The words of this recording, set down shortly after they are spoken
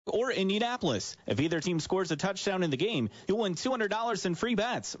or Indianapolis. If either team scores a touchdown in the game, you'll win $200 in free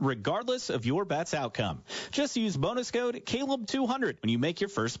bets, regardless of your bet's outcome. Just use bonus code Caleb200 when you make your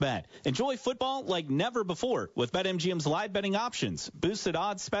first bet. Enjoy football like never before with BetMGM's live betting options, boosted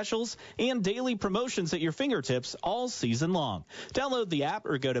odds specials, and daily promotions at your fingertips all season long. Download the app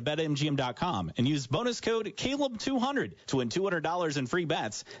or go to BetMGM.com and use bonus code Caleb200 to win $200 in free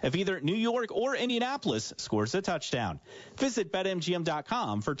bets if either New York or Indianapolis scores a touchdown. Visit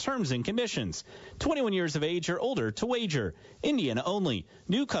BetMGM.com for terms and conditions. 21 years of age or older to wager. Indiana only.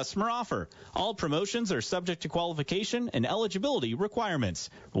 New customer offer. All promotions are subject to qualification and eligibility requirements.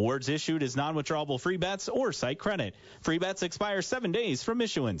 Rewards issued as non-withdrawable free bets or site credit. Free bets expire 7 days from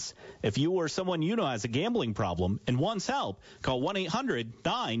issuance. If you or someone you know has a gambling problem and wants help, call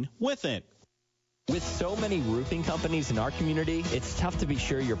 1-800-9-WITH-IT. With so many roofing companies in our community, it's tough to be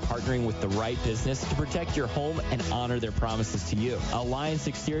sure you're partnering with the right business to protect your home and honor their promises to you. Alliance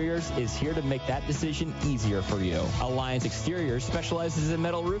Exteriors is here to make that decision easier for you. Alliance Exteriors specializes in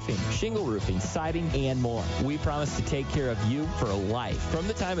metal roofing, shingle roofing, siding, and more. We promise to take care of you for life. From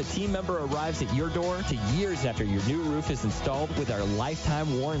the time a team member arrives at your door to years after your new roof is installed with our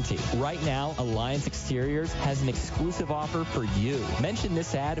lifetime warranty. Right now, Alliance Exteriors has an exclusive offer for you. Mention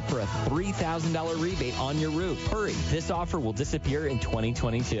this ad for a $3,000 rebate on your roof. Hurry, this offer will disappear in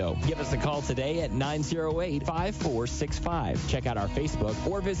 2022. Give us a call today at 908-5465. Check out our Facebook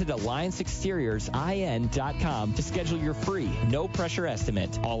or visit AllianceExteriorsIN.com to schedule your free, no-pressure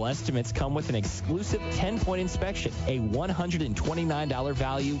estimate. All estimates come with an exclusive 10-point inspection, a $129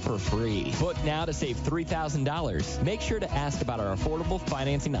 value for free. Book now to save $3,000. Make sure to ask about our affordable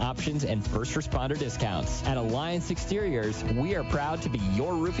financing options and first responder discounts. At Alliance Exteriors, we are proud to be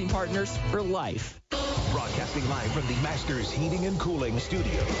your roofing partners for life. Broadcasting live from the Masters Heating and Cooling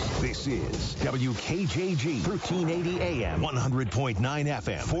Studios. This is WKJG 1380 AM, 100.9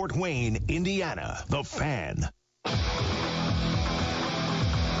 FM, Fort Wayne, Indiana. The Fan.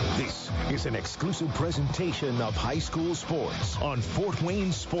 This is an exclusive presentation of high school sports on Fort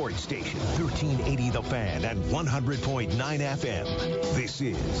Wayne Sports Station, 1380 The Fan and 100.9 FM. This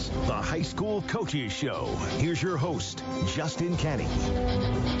is the High School Coaches Show. Here's your host, Justin Kenny.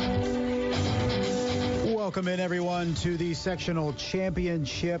 Welcome in, everyone, to the Sectional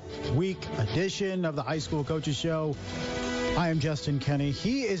Championship Week edition of the High School Coaches Show. I am Justin Kenny.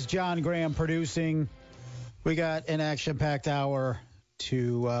 He is John Graham producing. We got an action-packed hour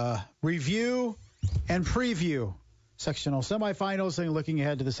to review and preview sectional semifinals and looking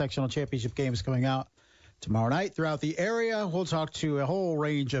ahead to the sectional championship games coming out tomorrow night throughout the area. We'll talk to a whole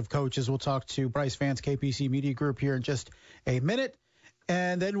range of coaches. We'll talk to Bryce Vance, KPC Media Group, here in just a minute.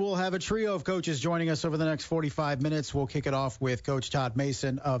 And then we'll have a trio of coaches joining us over the next 45 minutes. We'll kick it off with Coach Todd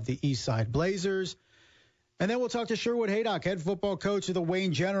Mason of the Eastside Blazers. And then we'll talk to Sherwood Haydock, head football coach of the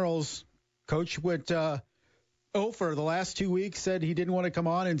Wayne Generals. Coach went for the last 2 weeks, said he didn't want to come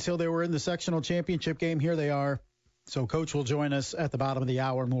on until they were in the sectional championship game. Here they are. So Coach will join us at the bottom of the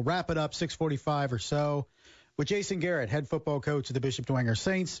hour, and we'll wrap it up 6:45 or so with Jason Garrett, head football coach of the Bishop Dwenger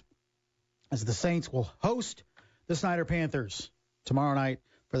Saints, as the Saints will host the Snyder Panthers tomorrow night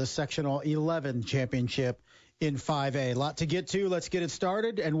for the Sectional 11 Championship in 5A. A lot to get to. Let's get it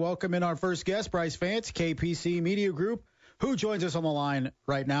started and welcome in our first guest, Bryce Vance, KPC Media Group, who joins us on the line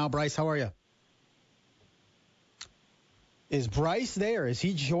right now. Bryce, how are you? Is Bryce there? Is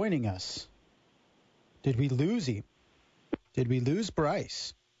he joining us? Did we lose him? Did we lose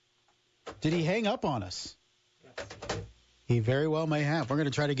Bryce? Did he hang up on us? He very well may have. We're going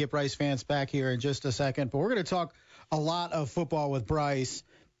to try to get Bryce Vance back here in just a second, but we're going to talk a lot of football with Bryce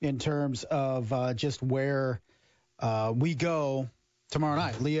in terms of just where we go tomorrow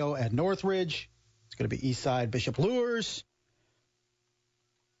night. Leo at Northridge. It's going to be Eastside Bishop Luers.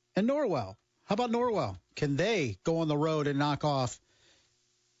 And Norwell. How about Norwell? Can they go on the road and knock off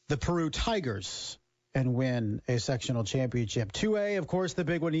the Peru Tigers and win a sectional championship? 2A, of course, the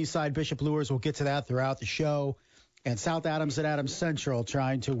big one, Eastside Bishop Luers. We'll get to that throughout the show. And South Adams at Adams Central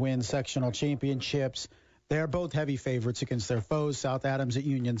trying to win sectional championships. They're both heavy favorites against their foes, South Adams at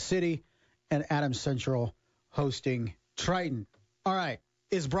Union City and Adams Central hosting Triton. All right.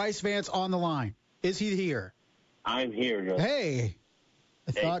 Is Bryce Vance on the line? Is he here? I'm here, Justin. Hey.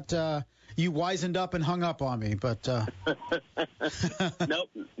 I thought you wisened up and hung up on me, but nope,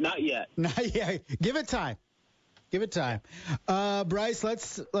 not yet. Not yet. Give it time. Give it time. Bryce,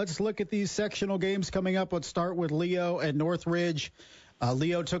 let's look at these sectional games coming up. Let's start with Leo and Northridge.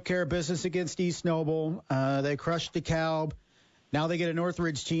 Leo took care of business against East Noble. They crushed DeKalb. Now they get a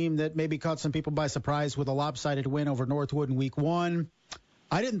Northridge team that maybe caught some people by surprise with a lopsided win over Northwood in week 1.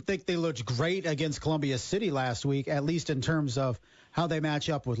 I didn't think they looked great against Columbia City last week, at least in terms of how they match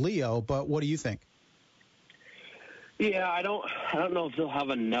up with Leo, but what do you think? Yeah, I don't know if they'll have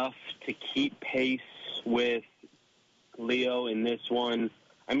enough to keep pace with Leo in this one.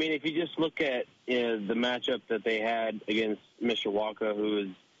 I mean, if you just look at the matchup that they had against Mishawaka, who is,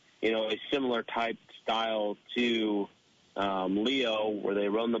 a similar type style to Leo, where they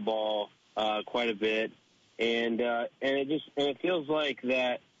run the ball quite a bit, and it feels like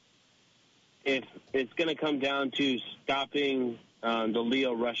that if it's going to come down to stopping the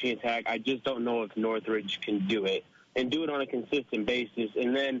Leo rushing attack, I just don't know if Northridge can do it and do it on a consistent basis.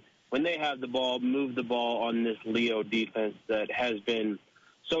 And then when they have the ball, move the ball on this Leo defense that has been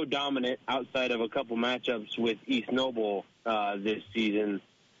so dominant outside of a couple matchups with East Noble this season,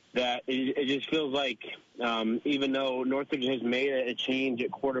 that it just feels like even though Northridge has made a change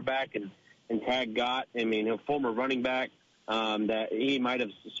at quarterback and Tag Gott, a former running back, that he might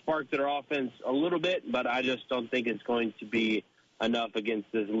have sparked their offense a little bit, but I just don't think it's going to be enough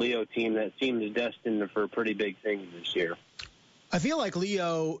against this Leo team that seems destined for pretty big things this year. I feel like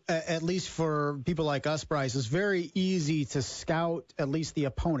Leo, at least for people like us, Bryce, is very easy to scout at least the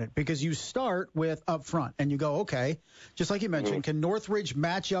opponent because you start with up front and you go, okay, just like you mentioned, can Northridge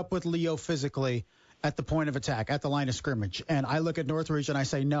match up with Leo physically at the point of attack, at the line of scrimmage? And I look at Northridge and I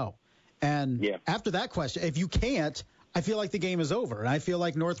say no. And after that question, if you can't, I feel like the game is over. And I feel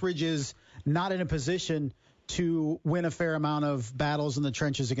like Northridge is not in a position to win a fair amount of battles in the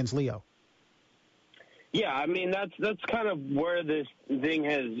trenches against Leo. Yeah, that's kind of where this thing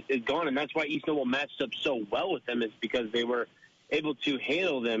has gone, and that's why East Noble matched up so well with them, is because they were able to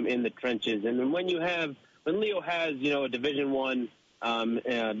handle them in the trenches. And then when Leo has, a Division I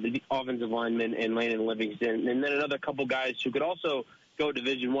offensive lineman in Landon Livingston, and then another couple guys who could also go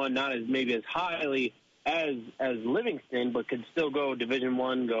Division I, not as maybe as highly as Livingston, but could still go Division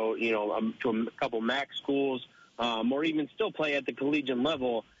I, go to a couple MAC schools, or even still play at the collegiate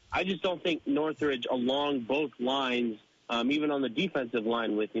level. I just don't think Northridge along both lines, even on the defensive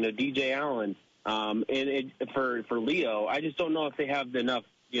line with DJ Allen, for Leo, I just don't know if they have enough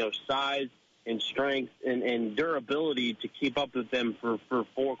size and strength and durability to keep up with them for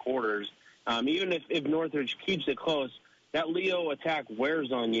 4 quarters. Even if Northridge keeps it close, that Leo attack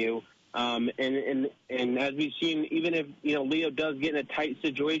wears on you. And as we've seen, even if Leo does get in a tight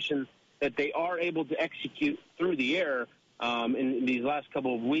situation, that they are able to execute through the air. In these last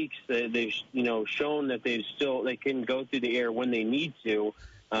couple of weeks, they've shown that they can go through the air when they need to.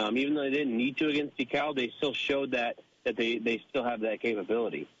 Even though they didn't need to against DeKalb, they still showed that they still have that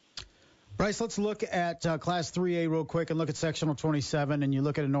capability. Bryce, let's look at Class 3A real quick and look at Sectional 27. And you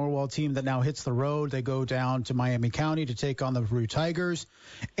look at a Norwell team that now hits the road. They go down to Miami County to take on the Peru Tigers.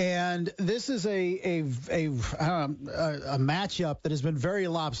 And this is a matchup that has been very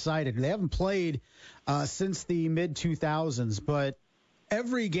lopsided. They haven't played since the mid-2000s, but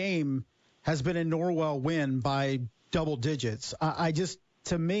every game has been a Norwell win by double digits.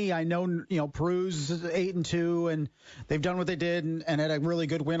 To me, I know, Peru's 8-2, and they've done what they did and had a really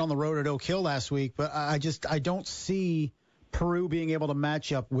good win on the road at Oak Hill last week. But I don't see Peru being able to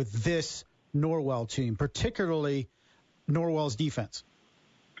match up with this Norwell team, particularly Norwell's defense.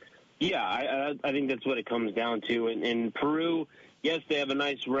 Yeah, I think that's what it comes down to. And Peru, yes, they have a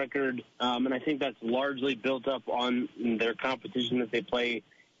nice record, and I think that's largely built up on their competition that they play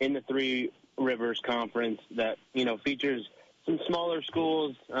in the Three Rivers Conference that, features some smaller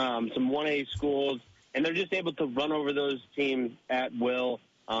schools, some 1A schools, and they're just able to run over those teams at will.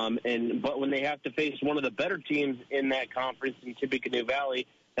 But when they have to face one of the better teams in that conference in Tippecanoe Valley,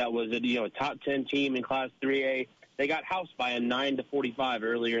 that was a top 10 team in Class 3A, they got housed by a 9-45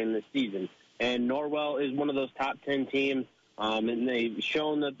 earlier in the season. And Norwell is one of those top 10 teams, and they've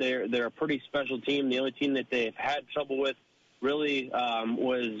shown that they're a pretty special team. The only team that they've had trouble with really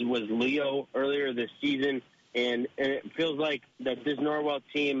was Leo earlier this season. And it feels like that this Norwell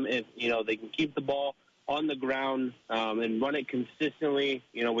team, if they can keep the ball on the ground and run it consistently,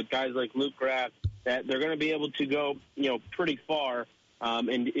 with guys like Luke Graff, that they're going to be able to go, pretty far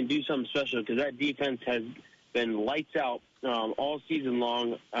and do something special, because that defense has been lights out all season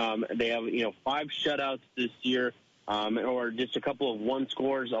long. They have 5 shutouts this year, or just a couple of 1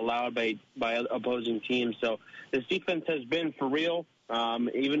 scores allowed by opposing teams. So this defense has been for real,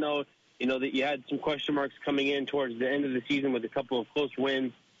 even though that you had some question marks coming in towards the end of the season with a couple of close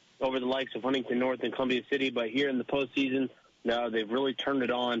wins over the likes of Huntington North and Columbia City. But here in the postseason, now they've really turned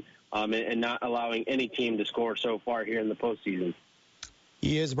it on and not allowing any team to score so far here in the postseason.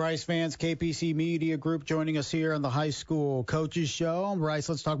 He is Bryce Vance, KPC Media Group, joining us here on the High School Coaches Show. Bryce,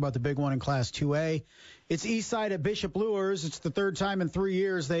 let's talk about the big one in Class 2A. It's Eastside at Bishop Luers. It's the 3rd time in 3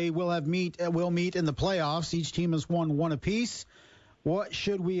 years they will meet in the playoffs. Each team has won 1 apiece. What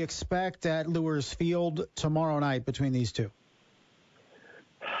should we expect at Luers Field tomorrow night between these two?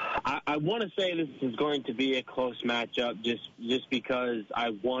 I want to say this is going to be a close matchup just because I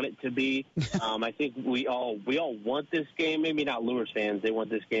want it to be. I think we all want this game. Maybe not Luers fans. They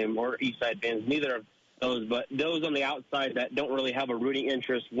want this game, or Eastside fans. Neither of those. But those on the outside that don't really have a rooting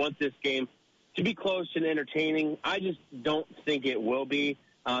interest want this game to be close and entertaining. I just don't think it will be.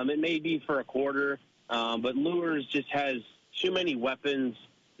 It may be for a quarter, but Luers just has too many weapons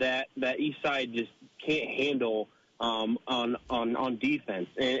that Eastside just can't handle on defense,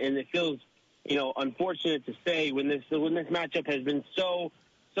 and it feels, unfortunate to say when this matchup has been so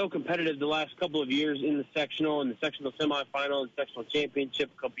competitive the last couple of years in the sectional and the sectional semifinal and sectional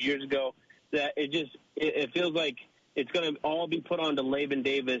championship a couple years ago, that it feels like it's going to all be put on to Laban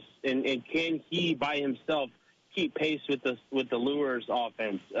Davis, and can he by himself keep pace with the Luers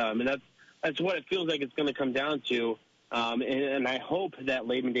offense? And that's what it feels like it's going to come down to. And I hope that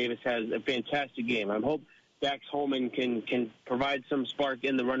Laban Davis has a fantastic game. I hope Dax Holman can provide some spark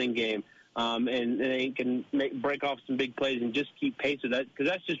in the running game, and they can break off some big plays and just keep pace with that, because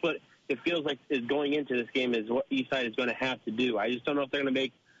that's just what it feels like is going into this game, is what Eastside is going to have to do. I just don't know if they're going to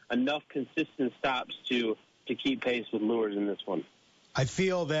make enough consistent stops to keep pace with Luers in this one. I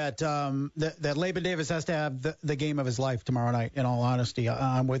feel that that Laban Davis has to have the game of his life tomorrow night, in all honesty.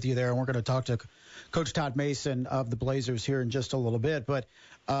 I'm with you there, and we're going to talk to Coach Todd Mason of the Blazers here in just a little bit. But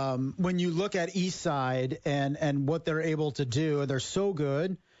when you look at Eastside and what they're able to do, they're so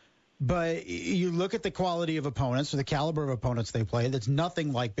good. But you look at the quality of opponents or the caliber of opponents they play, that's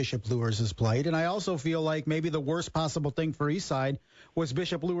nothing like Bishop Luers has played. And I also feel like maybe the worst possible thing for Eastside was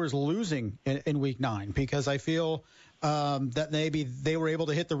Bishop Luers losing in Week 9, because I feel that maybe they were able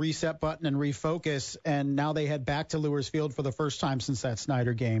to hit the reset button and refocus, and now they head back to Luers Field for the first time since that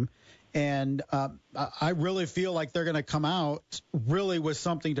Snyder game. And I really feel like they're going to come out really with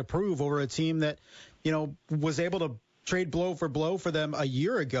something to prove over a team that, was able to trade blow for blow for them a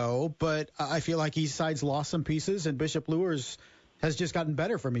year ago. But I feel like Eastside's lost some pieces, and Bishop Luers has just gotten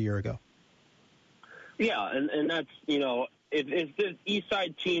better from a year ago. Yeah, and that's, if this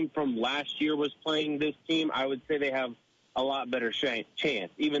Eastside team from last year was playing this team, I would say they have a lot better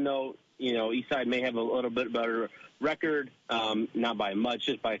chance, even though, Eastside may have a little bit better record, not by much,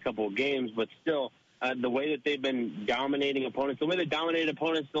 just by a couple of games, but still the way that they've been dominating opponents, the way they dominated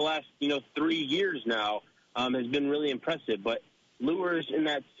opponents the last, 3 years now has been really impressive. But Luers in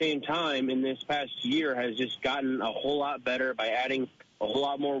that same time in this past year has just gotten a whole lot better by adding a whole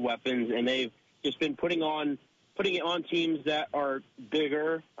lot more weapons, and they've just been putting it on teams that are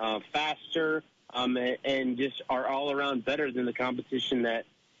bigger, faster, and just are all around better than the competition that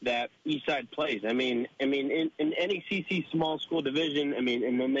Eastside plays. I mean, in NECC small school division, and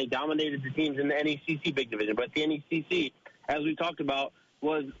then they dominated the teams in the NECC big division. But the NECC, as we talked about,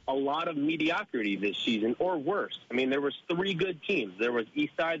 was a lot of mediocrity this season, or worse. There was 3 good teams. There was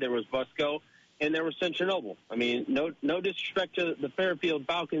Eastside, there was Busco, and there was Central Noble. No disrespect to the Fairfield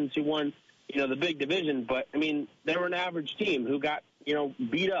Falcons who won, the big division, but they were an average team who got,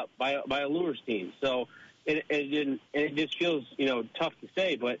 beat up by a Luers team. So it just feels, tough to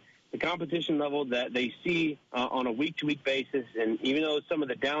say, but the competition level that they see on a week-to-week basis, and even though some of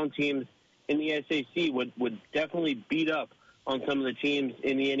the down teams in the SAC would definitely beat up on some of the teams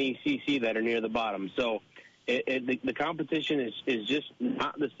in the NECC that are near the bottom. So the competition is just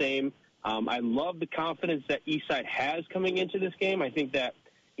not the same. I love the confidence that Eastside has coming into this game. I think that,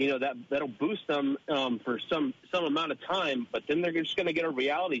 that'll boost them for some amount of time, but then they're just going to get a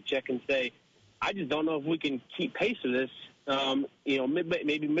reality check and say, I just don't know if we can keep pace with this,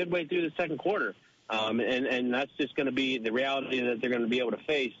 maybe midway through the second quarter. And that's just going to be the reality that they're going to be able to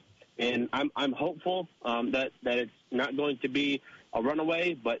face. And I'm hopeful that it's not going to be a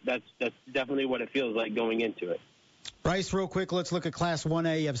runaway, but that's definitely what it feels like going into it. Bryce, real quick, let's look at Class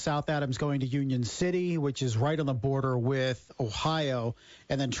 1A. You have South Adams going to Union City, which is right on the border with Ohio,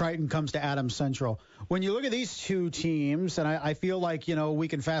 and then Triton comes to Adams Central. When you look at these two teams, and I feel like, we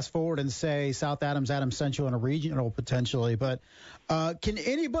can fast forward and say South Adams, Adams Central, and a regional potentially, but can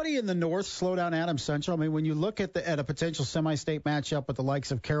anybody in the north slow down Adams Central? When you look at a potential semi-state matchup with the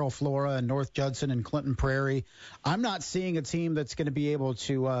likes of Carroll Flora and North Judson and Clinton Prairie, I'm not seeing a team that's going to be able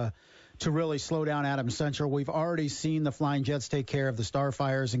to really slow down Adams Central. We've already seen the Flying Jets take care of the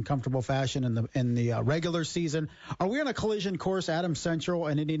Starfires in comfortable fashion in the regular season. Are we on a collision course, Adams Central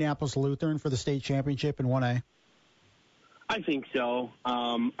and Indianapolis Lutheran, for the state championship in 1A? I think so.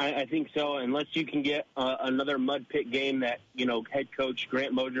 I think so, unless you can get another mud pit game that, head coach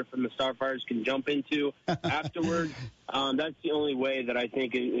Grant Moser from the Starfires can jump into afterwards. That's the only way that I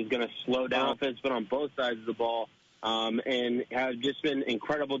think is going to slow down offense. But on both sides of the ball, and have just been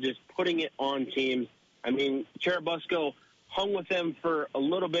incredible just putting it on teams. I mean, Cherubusco hung with them for a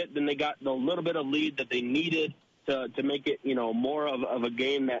little bit, then they got the little bit of lead that they needed to make it, more of a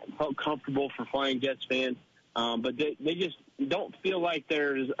game that felt comfortable for Flying Jets fans. But they just don't feel like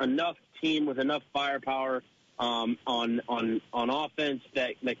there's enough team with enough firepower on offense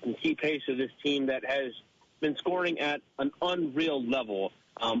that can keep pace with this team that has been scoring at an unreal level,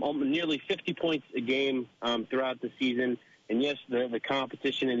 nearly 50 points a game throughout the season. And yes, the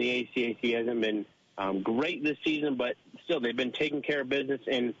competition in the ACAC hasn't been great this season, but still they've been taking care of business.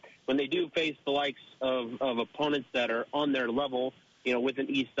 And when they do face the likes of opponents that are on their level, with an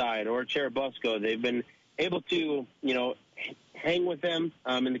Eastside or Cherubusco, they've been able to, hang with them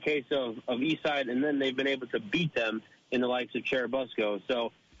in the case of Eastside, and then they've been able to beat them in the likes of Cherubusco.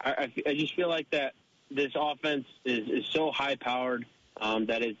 So I just feel like that this offense is so high-powered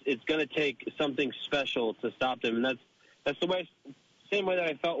that it's going to take something special to stop them. And that's the same way that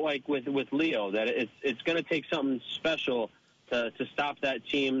I felt like with Leo, that it's going to take something special to stop that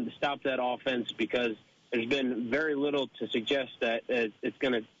team, to stop that offense, because there's been very little to suggest that it's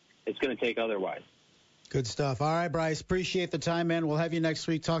going to take otherwise. Good stuff. All right, Bryce, appreciate the time, man. We'll have you next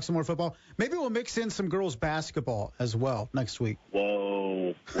week, talk some more football. Maybe we'll mix in some girls basketball as well next week.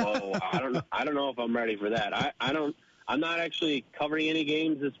 Whoa. I don't know if I'm ready for that. I'm not actually covering any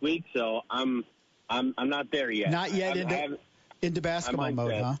games this week, so I'm not there yet. Not yet into basketball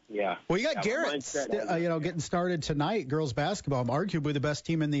mode, huh? Yeah. Well, you got Garrett, getting started tonight, girls basketball. Arguably the best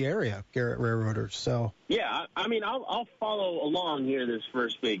team in the area, Garrett Railroaders. So. Yeah, I mean, I'll follow along here this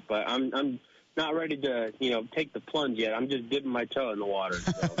first week, but I'm not ready to, take the plunge yet. I'm just dipping my toe in the water.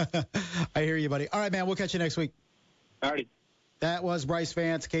 So. I hear you, buddy. All right, man, we'll catch you next week. All righty. That was Bryce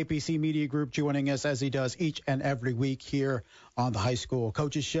Vance, KPC Media Group, joining us as he does each and every week here on the High School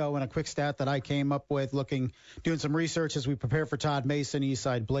Coaches Show. And a quick stat that I came up with doing some research as we prepare for Todd Mason,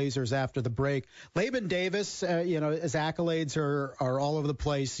 Eastside Blazers after the break. Laban Davis, his accolades are all over the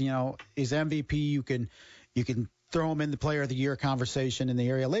place. He's MVP. You can throw him in the Player of the Year conversation in the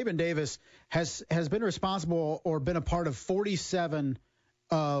area. Laban Davis has been responsible or been a part of 47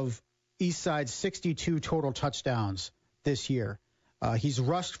 of Eastside's 62 total touchdowns this year. He's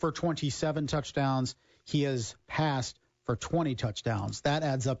rushed for 27 touchdowns. He has passed for 20 touchdowns. That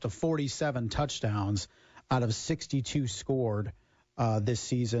adds up to 47 touchdowns out of 62 scored this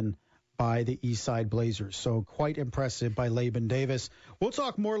season by the Eastside Blazers. So quite impressive by Laban Davis. We'll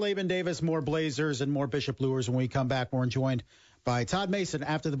talk more Laban Davis, more Blazers, and more Bishop Luers when we come back. We're joined by Todd Mason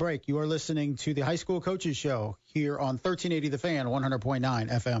after the break. You are listening to the High School Coaches Show here on 1380 The Fan, 100.9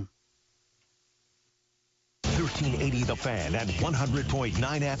 FM. 1380 The Fan at 100.9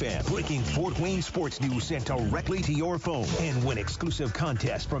 FM. Breaking Fort Wayne sports news sent directly to your phone. And win exclusive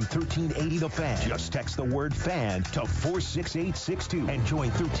contests from 1380 The Fan. Just text the word FAN to 46862 and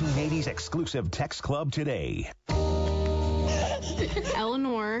join 1380's exclusive text club today.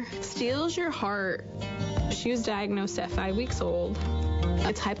 Eleanor steals your heart. She was diagnosed at 5 weeks old,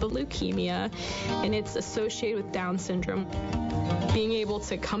 a type of leukemia, and it's associated with Down syndrome. Being able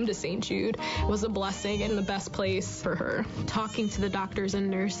to come to St. Jude was a blessing and the best place for her. Talking to the doctors and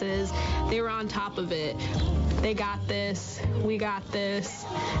nurses, they were on top of it. They got this, we got this,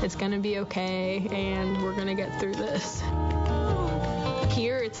 it's going to be okay, and we're going to get through this.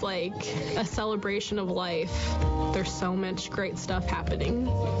 Here, it's like a celebration of life. There's so much great stuff happening.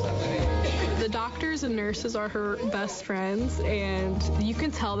 The doctors and nurses are her best friends, and you can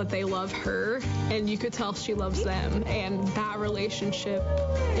tell that they love her, and you could tell she loves them, and that relationship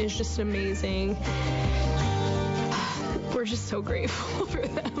is just amazing. We're just so grateful for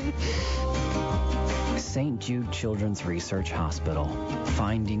them. St. Jude Children's Research Hospital.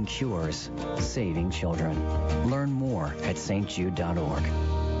 Finding cures, saving children. Learn more at stjude.org.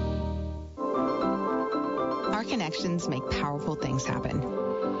 Our connections make powerful things happen,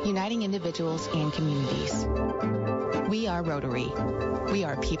 uniting individuals and communities. We are Rotary. We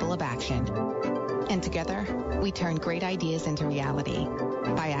are people of action. And together, we turn great ideas into reality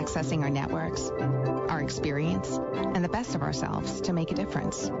by accessing our networks, our experience, and the best of ourselves to make a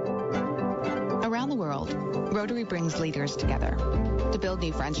difference. Around the world, Rotary brings leaders together to build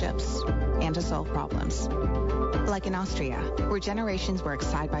new friendships and to solve problems. Like in Austria, where generations work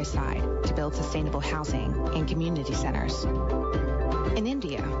side by side to build sustainable housing and community centers. In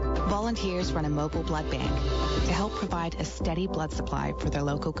India, volunteers run a mobile blood bank to help provide a steady blood supply for their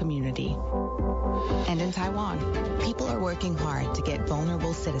local community. And in Taiwan, people are working hard to get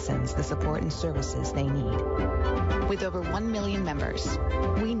vulnerable citizens the support and services they need. With over 1 million members,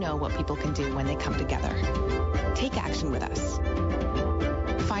 we know what people can do when they come together. Take action with us.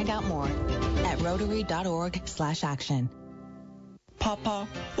 Find out more at rotary.org/action. Papa,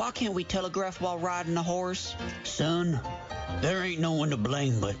 why can't we telegraph while riding a horse? Son, there ain't no one to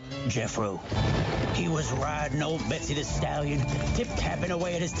blame but Jeffro. He was riding old Betsy the Stallion, tip-tapping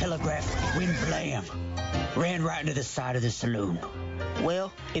away at his telegraph when blam, ran right into the side of the saloon.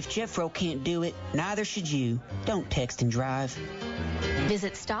 Well, if Jeffro can't do it, neither should you. Don't text and drive.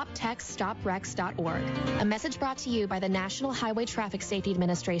 Visit StopTextStopWrecks.org. A message brought to you by the National Highway Traffic Safety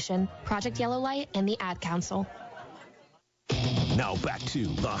Administration, Project Yellow Light, and the Ad Council. Now back to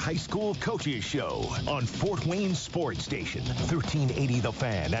the High School Coaches Show on Fort Wayne Sports Station, 1380 The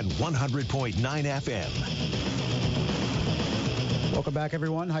Fan and 100.9 FM. Welcome back,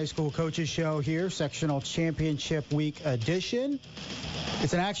 everyone. High School Coaches Show here, Sectional Championship Week edition.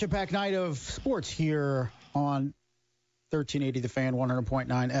 It's an action-packed night of sports here on 1380 The Fan,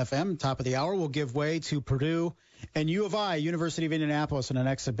 100.9 FM. Top of the hour, we'll give way to Purdue and U of I, University of Indianapolis, in an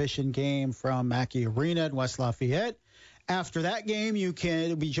exhibition game from Mackey Arena in West Lafayette. After that game, you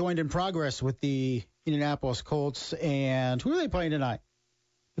can be joined in progress with the Indianapolis Colts. And who are they playing tonight?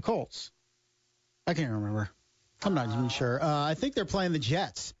 The Colts. I can't remember. I'm not even sure. I think they're playing the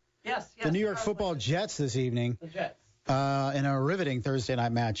Jets. Yes. The New York Football Jets this evening. The Jets. In a riveting Thursday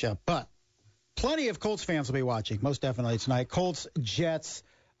night matchup. But plenty of Colts fans will be watching, most definitely tonight. Colts, Jets,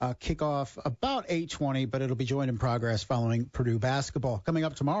 kickoff about 8:20, but it'll be joined in progress following Purdue basketball. Coming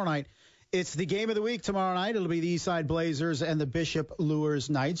up tomorrow night, it's the game of the week tomorrow night. It'll be the Eastside Blazers and the Bishop Lures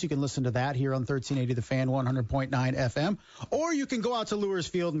Knights. You can listen to that here on 1380 The Fan, 100.9 FM. Or you can go out to Lures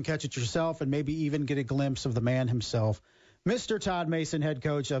Field and catch it yourself and maybe even get a glimpse of the man himself, Mr. Todd Mason, head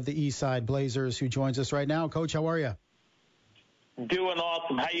coach of the Eastside Blazers, who joins us right now. Coach, how are you? Doing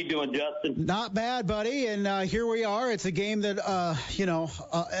awesome. How you doing, Justin? Not bad, buddy. And here we are. It's a game that,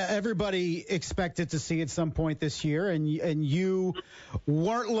 everybody expected to see at some point this year. And you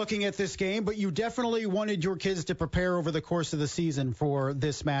weren't looking at this game, but you definitely wanted your kids to prepare over the course of the season for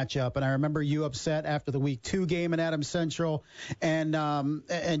this matchup. And I remember you upset after the Week 2 game in Adams Central and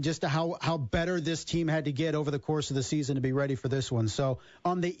just how better this team had to get over the course of the season to be ready for this one. So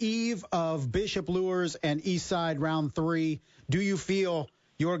on the eve of Bishop Lures and Eastside Round 3, do you feel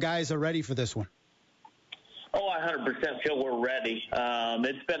your guys are ready for this one? Oh, I 100% feel we're ready.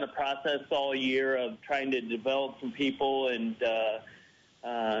 It's been a process all year of trying to develop some people, and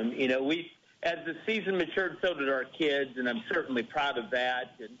we, as the season matured, so did our kids, and I'm certainly proud of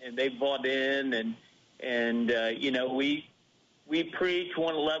that. And they bought in, and we preach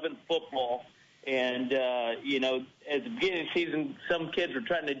 111 football, and at the beginning of the season, some kids were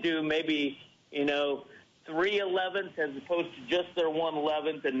trying to do maybe 3/11 as opposed to just their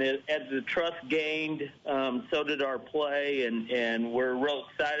 1/11, and as the trust gained, so did our play, and we're real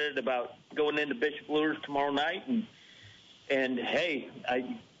excited about going into Bishop Lures tomorrow night. And hey,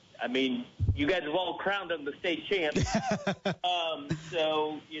 I mean, you guys have all crowned them the state champs.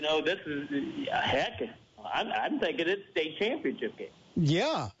 So this is heck. I'm thinking it's state championship game.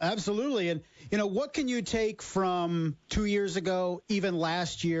 Yeah, absolutely. And what can you take from 2 years ago, even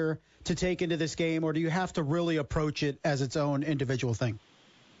last year, to take into this game, or do you have to really approach it as its own individual thing?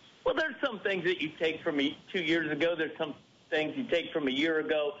 Well, there's some things that you take from 2 years ago. There's some things you take from a year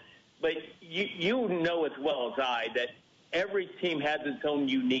ago. But you know as well as I that every team has its own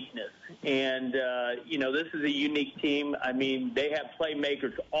uniqueness. And, this is a unique team. I mean, they have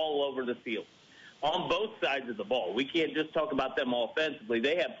playmakers all over the field on both sides of the ball. We can't just talk about them offensively.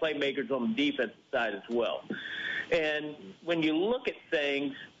 They have playmakers on the defensive side as well. And when you look at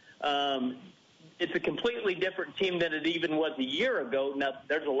things, it's a completely different team than it even was a year ago. Now,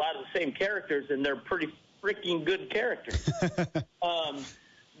 there's a lot of the same characters, and they're pretty freaking good characters.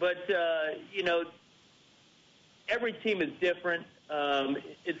 Every team is different.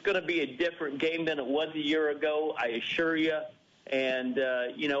 It's going to be a different game than it was a year ago, I assure you. And,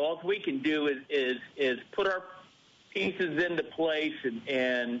 all we can do is put our pieces into place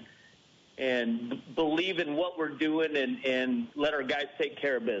and believe in what we're doing and let our guys take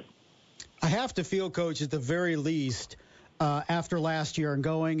care of business. I have to feel, Coach, at the very least, after last year and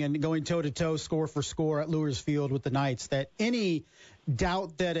going toe-to-toe, score for score at Lures Field with the Knights, that any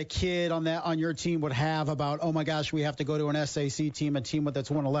doubt that a kid on your team would have about, oh, my gosh, we have to go to an SAC team, a team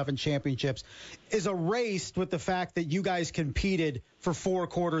that's won 11 championships, is erased with the fact that you guys competed for 4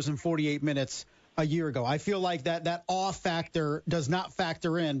 quarters and 48 minutes a year ago. I feel like that awe factor does not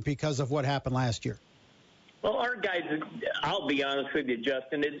factor in because of what happened last year. Well, our guys, I'll be honest with you,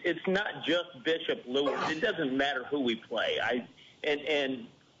 Justin, it's not just Bishop Lures. It doesn't matter who we play. And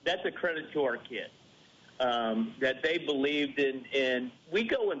that's a credit to our kids, that they believed in. We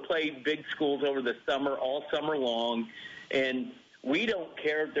go and play big schools over the summer, all summer long, and We don't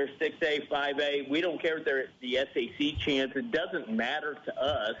care if they're 6A, 5A. We don't care if they're the SAC chance. It doesn't matter to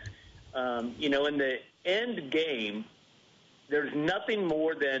us. In the end game, there's nothing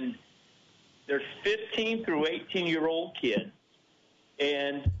more than there's 15 through 18-year-old kids,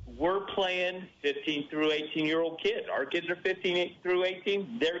 and we're playing 15 through 18-year-old kids. Our kids are 15 through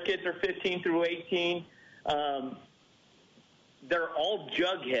 18. Their kids are 15 through 18. They're all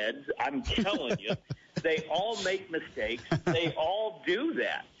jugheads, I'm telling you. They all make mistakes. They all do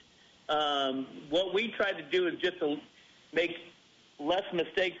that. What we try to do is just to make less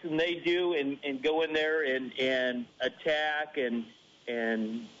mistakes than they do and go in there and attack and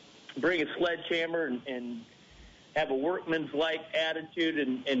bring a sledgehammer and have a workman's-like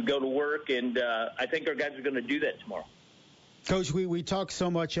attitude and go to work. And I think our guys are going to do that tomorrow. Coach, we talk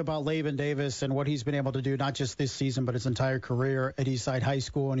so much about Laban Davis and what he's been able to do, not just this season, but his entire career at Eastside High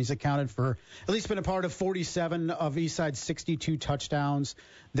School. And he's accounted for, at least been a part of 47 of Eastside's 62 touchdowns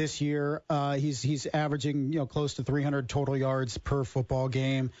this year. He's averaging, close to 300 total yards per football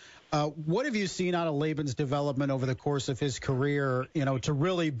game. What have you seen out of Laban's development over the course of his career, to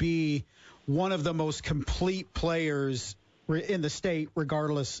really be one of the most complete players in the state,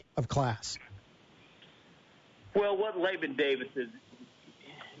 regardless of class? Well, what Laban Davis is,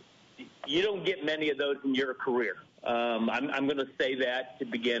 you don't get many of those in your career. I'm going to say that to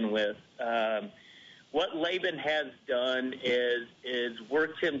begin with. What Laban has done is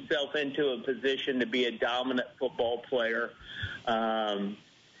worked himself into a position to be a dominant football player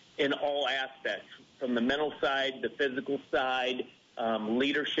in all aspects, from the mental side, the physical side,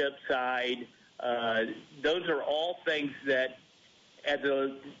 leadership side. Those are all things that,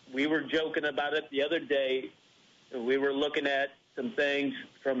 we were joking about it the other day. We were looking at some things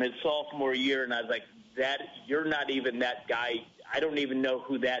from his sophomore year, and I was like, you're not even that guy. I don't even know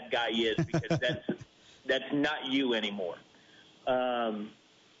who that guy is, because that's not you anymore.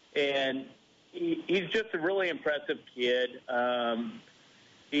 And he's just a really impressive kid.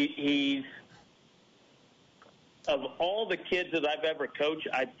 He's of all the kids that I've ever coached,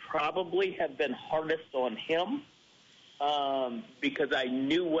 I probably have been hardest on him because I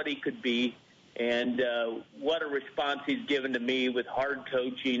knew what he could be. And what a response he's given to me with hard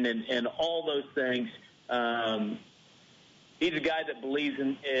coaching and all those things. He's a guy that believes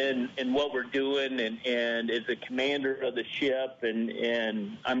in what we're doing and is a commander of the ship,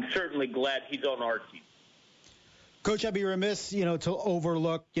 and I'm certainly glad he's on our team. Coach, I'd be remiss, to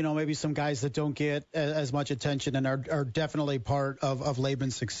overlook, maybe some guys that don't get as much attention and are definitely part of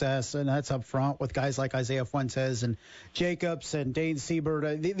Laban's success, and that's up front with guys like Isaiah Fuentes and Jacobs and Dane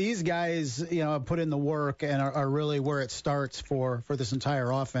Siebert. These guys, put in the work and are really where it starts for this entire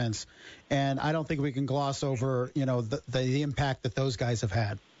offense, and I don't think we can gloss over, the impact that those guys have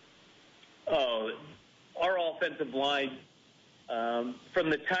had. Oh, our offensive line. From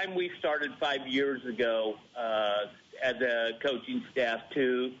the time we started 5 years ago as a coaching staff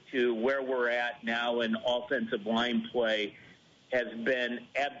to where we're at now in offensive line play has been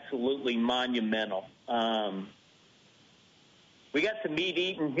absolutely monumental. We got some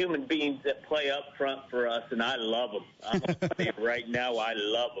meat-eating human beings that play up front for us, and I love them. I'm going to tell you right now, I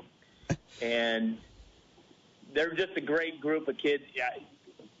love them. And they're just a great group of kids.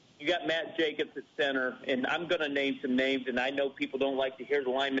 You got Matt Jacobs at center, and I'm going to name some names, and I know people don't like to hear the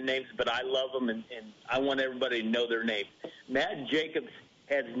lineman names, but I love them, and I want everybody to know their names. Matt Jacobs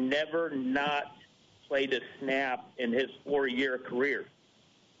has never not played a snap in his 4-year career.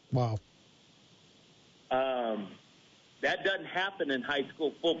 Wow. That doesn't happen in high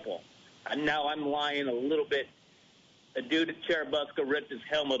school football. Now I'm lying a little bit. A dude at Cherubusco ripped his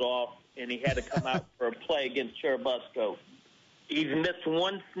helmet off, and he had to come out for a play against Cherubusco. He's missed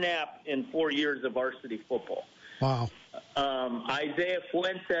one snap in 4 years of varsity football. Wow. Isaiah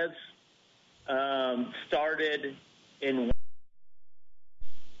Fuentes started in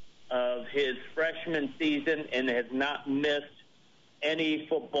of his freshman season and has not missed any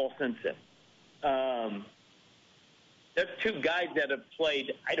football since then. There's two guys that have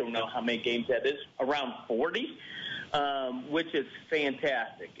played, I don't know how many games that is, around 40, which is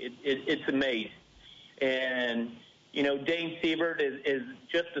fantastic. It's amazing. And Dane Siebert is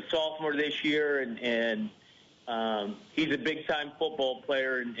just a sophomore this year, and he's a big-time football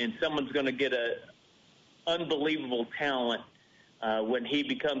player, and someone's going to get an unbelievable talent when he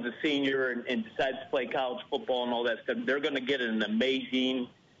becomes a senior and decides to play college football and all that stuff. They're going to get an amazing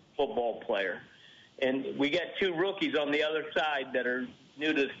football player. And we got two rookies on the other side that are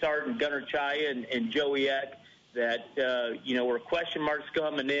new to the start, and Gunnar Chaya and Joey Eck, that, were question marks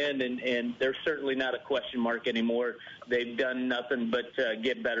coming in, and they're certainly not a question mark anymore. They've done nothing but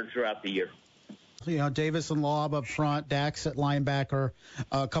get better throughout the year. Davis and Laub up front, Dax at linebacker,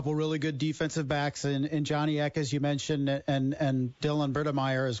 a couple really good defensive backs, and Johnny Eck, as you mentioned, and Dylan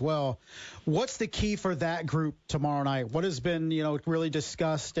Bridemeyer as well. What's the key for that group tomorrow night? What has been, really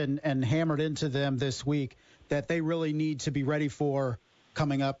discussed and hammered into them this week that they really need to be ready for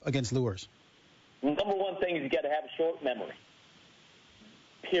coming up against Luers? Number one thing is you got to have a short memory.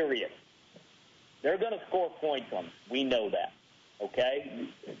 Period. They're going to score points on them. We know that. Okay?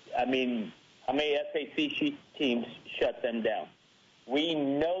 I mean, how many SAC teams shut them down? We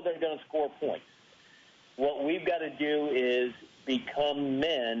know they're going to score points. What we've got to do is become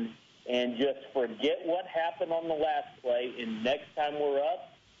men and just forget what happened on the last play, and next time we're up,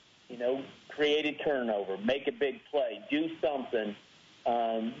 create a turnover, make a big play, do something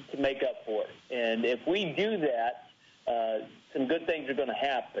to make up for it. And if we do that, some good things are going to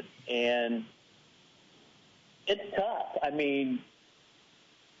happen. And it's tough. I mean,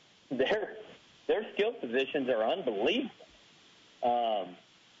 their skill positions are unbelievable.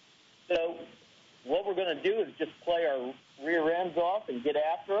 So what we're going to do is just play our rear ends off and get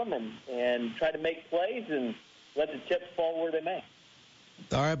after them and try to make plays and let the chips fall where they may.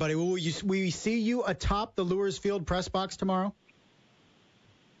 All right, buddy. Will we see you atop the Luers Field press box tomorrow?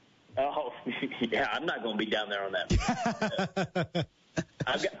 Oh, yeah, I'm not going to be down there on that.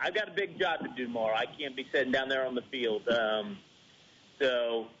 I've got a big job to do tomorrow. I can't be sitting down there on the field.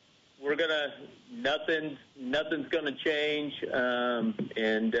 So we're nothing's going to change,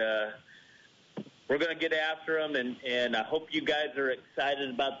 and we're going to get after them. And I hope you guys are excited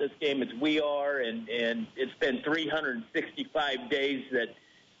about this game as we are. And it's been 365 days that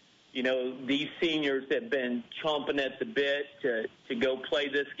these seniors have been chomping at the bit to go play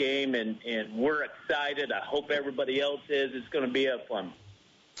this game, and we're excited. I hope everybody else is. It's going to be a fun.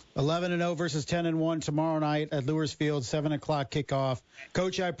 11-0 versus 10-1 tomorrow night at Luers Field, 7 o'clock kickoff.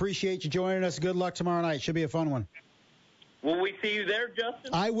 Coach, I appreciate you joining us. Good luck tomorrow night. Should be a fun one. Will we see you there,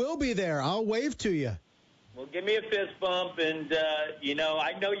 Justin? I will be there. I'll wave to you. Well, give me a fist bump, and,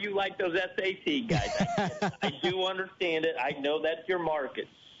 I know you like those SAT guys. I do understand it. I know that's your market.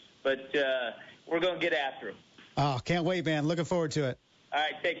 But we're going to get after him. Oh, can't wait, man. Looking forward to it. All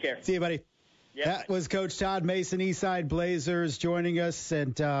right, take care. See you, buddy. Yep. That was Coach Todd Mason, Eastside Blazers, joining us.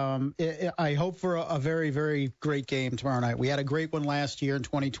 And I hope for a very, very great game tomorrow night. We had a great one last year in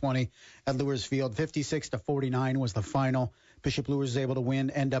 2020 at Luers Field. 56-49 was the final. Bishop Luers was able to win,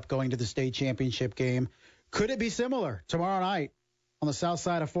 end up going to the state championship game. Could it be similar tomorrow night on the south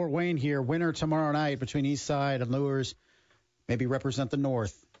side of Fort Wayne here? Winner tomorrow night between Eastside and Luers. Maybe represent the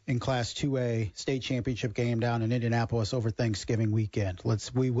North in Class 2A state championship game down in Indianapolis over Thanksgiving weekend.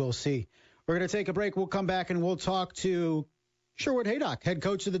 We will see. We're going to take a break. We'll come back and we'll talk to Sherwood Haydock, head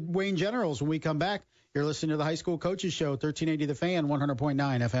coach of the Wayne Generals. When we come back, you're listening to the High School Coaches Show, 1380 The Fan, 100.9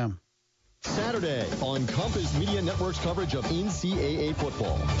 FM. Saturday on Compass Media Network's coverage of NCAA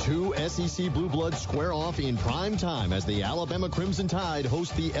football. Two SEC Blue Bloods square off in prime time as the Alabama Crimson Tide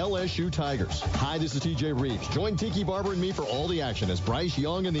host the LSU Tigers. Hi, this is TJ Reeves. Join Tiki Barber and me for all the action as Bryce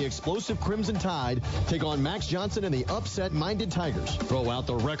Young and the explosive Crimson Tide take on Max Johnson and the upset-minded Tigers. Throw out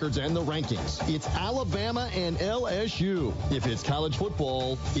the records and the rankings. It's Alabama and LSU. If it's college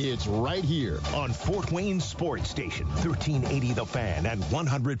football, it's right here on Fort Wayne Sports Station, 1380 The Fan and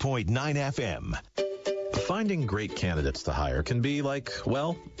 100.9 FM. Finding great candidates to hire can be like,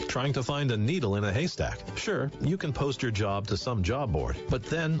 well, trying to find a needle in a haystack. Sure, you can post your job to some job board, but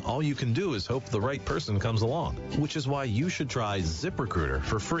then all you can do is hope the right person comes along, which is why you should try ZipRecruiter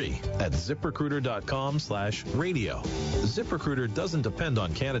for free at ZipRecruiter.com/radio. ZipRecruiter doesn't depend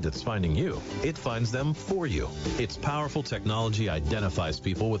on candidates finding you. It finds them for you. Its powerful technology identifies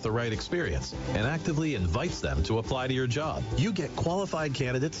people with the right experience and actively invites them to apply to your job. You get qualified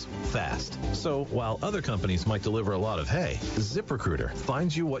candidates fast. So while other companies might deliver a lot of hay, ZipRecruiter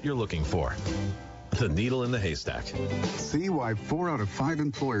finds you what you're looking for. The needle in the haystack. See why 4 out of 5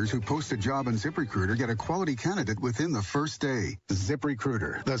 employers who post a job on ZipRecruiter get a quality candidate within the first day.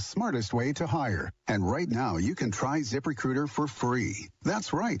 ZipRecruiter, the smartest way to hire. And right now, you can try ZipRecruiter for free.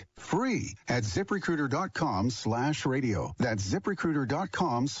 That's right, free at ZipRecruiter.com/radio. That's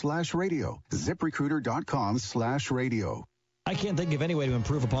ZipRecruiter.com/radio. ZipRecruiter.com/radio. I can't think of any way to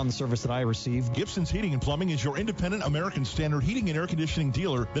improve upon the service that I receive. Gibson's Heating and Plumbing is your independent American Standard heating and air conditioning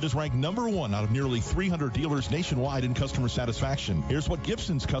dealer that is ranked #1 out of nearly 300 dealers nationwide in customer satisfaction. Here's what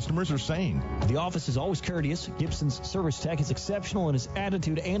Gibson's customers are saying. The office is always courteous. Gibson's service tech is exceptional in his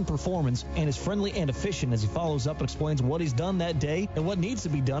attitude and performance, and is friendly and efficient as he follows up and explains what he's done that day and what needs to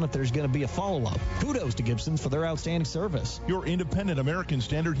be done if there's going to be a follow-up. Kudos to Gibson's for their outstanding service. Your independent American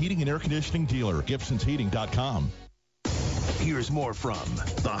Standard heating and air conditioning dealer, Gibson'sHeating.com. Here's more from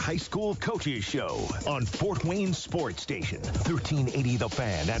the High School Coaches Show on Fort Wayne Sports Station, 1380 The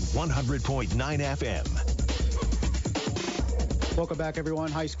Fan at 100.9 FM. Welcome back,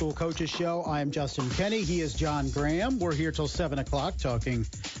 everyone. High School Coaches Show. I am Justin Kenny. He is John Graham. We're here till 7 o'clock talking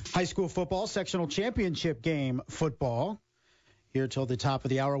high school football, sectional championship game football. Here till the top of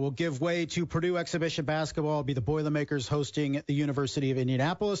the hour. We'll give way to Purdue Exhibition Basketball. It'll be the Boilermakers hosting the University of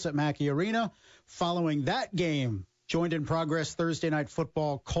Indianapolis at Mackey Arena. Following that game, joined in progress Thursday night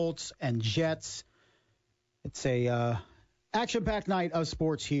football, Colts and Jets. It's a action-packed night of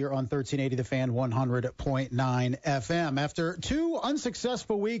sports here on 1380 The Fan, 100.9 FM. After 2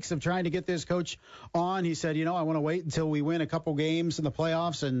 unsuccessful weeks of trying to get this coach on, he said, I want to wait until we win a couple games in the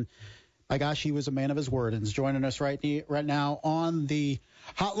playoffs. And my gosh, he was a man of his word, and is joining us right now on the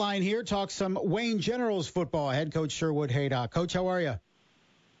hotline here. Talk some Wayne Generals football. Head coach Sherwood Haydock. Coach, how are you?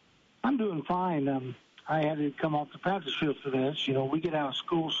 I'm doing fine. I had to come off the practice field for this. We get out of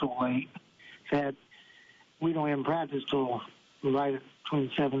school so late that we don't even practice till right between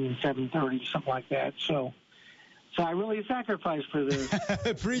 7 and 7:30, something like that. So I really sacrificed for this.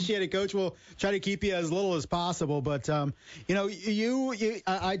 Appreciate it, Coach. We'll try to keep you as little as possible. But, I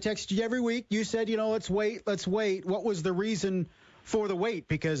text you every week. You said, let's wait. What was the reason for the wait?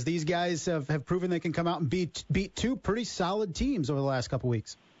 Because these guys have proven they can come out and beat 2 pretty solid teams over the last couple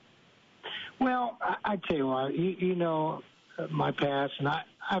weeks. Well, I tell you what, you know my past, and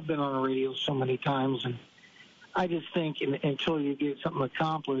I've been on the radio so many times, and I just think until you get something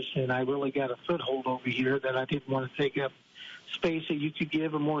accomplished, and I really got a foothold over here, that I didn't want to take up space that you could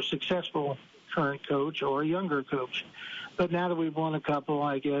give a more successful current coach or a younger coach. But now that we've won a couple,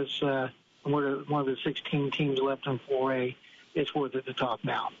 I guess we're one of the 16 teams left in 4A, it's worth it to talk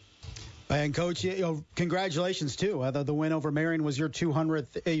now. And, Coach, congratulations, too. The win over Marion was your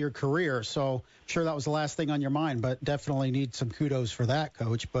 200th of your career, so I'm sure that was the last thing on your mind, but definitely need some kudos for that,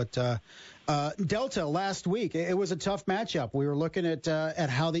 Coach. But Delta last week, it was a tough matchup. We were looking at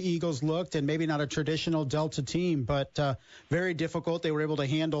how the Eagles looked, and maybe not a traditional Delta team, but very difficult. They were able to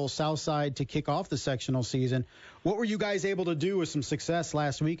handle Southside to kick off the sectional season. What were you guys able to do with some success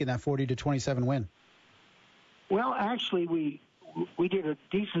last week in that 40-27 win? Well, actually, we did a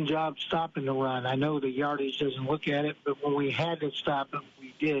decent job stopping the run. I know the yardage doesn't look at it, but when we had to stop it,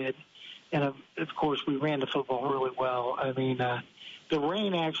 we did. And, of course, we ran the football really well. I mean, the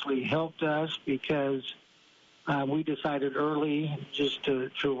rain actually helped us because we decided early just to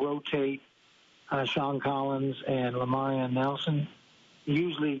rotate Sean Collins and Lamarion Nelson.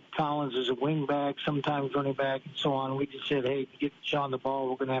 Usually Collins is a wing back, sometimes running back, and so on. We just said, hey, to get Sean the ball,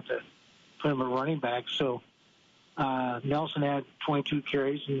 we're going to have to put him a running back. So Nelson had 22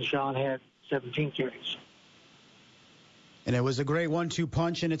 carries and Sean had 17 carries. And it was a great 1-2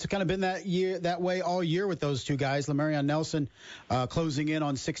 punch, and it's kind of been that way all year with those two guys. Lamarion Nelson closing in on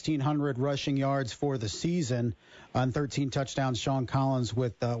 1,600 rushing yards for the season on 13 touchdowns. Sean Collins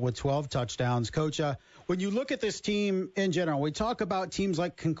with 12 touchdowns. Coach, when you look at this team in general, we talk about teams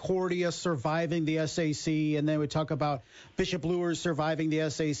like Concordia surviving the SAC, and then we talk about Bishop Luers surviving the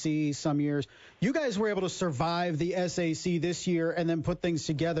SAC some years. You guys were able to survive the SAC this year and then put things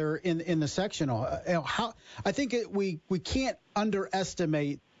together in the sectional. I think we can't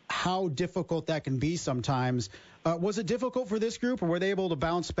underestimate how difficult that can be sometimes. Was it difficult for this group, or were they able to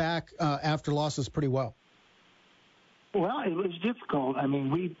bounce back after losses pretty well? Well, it was difficult. I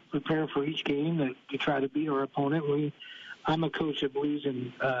mean, we prepare for each game to try to beat our opponent. I'm a coach that believes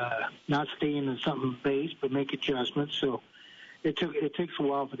in not staying in something base, but make adjustments. So it takes a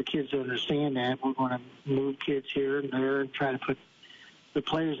while for the kids to understand that. We're going to move kids here and there and try to put the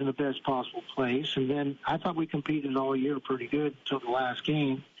players in the best possible place. And then I thought we competed all year pretty good until the last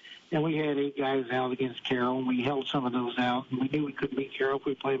game. And we had 8 guys out against Carroll, and we held some of those out. And we knew we couldn't beat Carroll if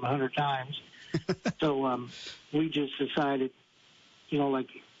we played them 100 times. So we just decided, like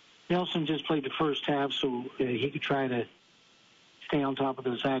Nelson just played the first half so he could try to stay on top of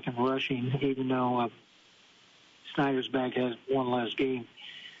the sack and rushing, even though Snyder's back has one less game.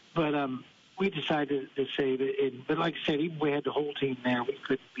 But we decided to say that, but like I said, even we had the whole team there, we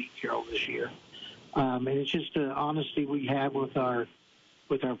couldn't beat Carroll this year. And it's just the honesty we have with our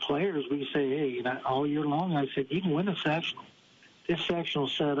players. We say, hey, all year long, I said, you can win a sectional. This sectional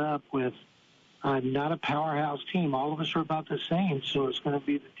set up with not a powerhouse team. All of us are about the same, so it's going to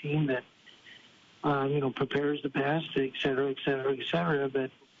be the team that, prepares the best, et cetera, et cetera, et cetera. But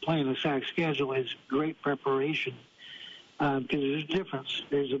playing the SAC schedule is great preparation because there's a difference.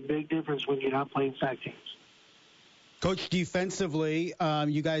 There's a big difference when you're not playing SAC teams. Coach, defensively,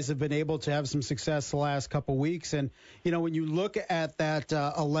 you guys have been able to have some success the last couple weeks. And, when you look at that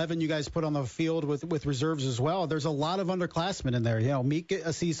 11 you guys put on the field with reserves as well, there's a lot of underclassmen in there. Meek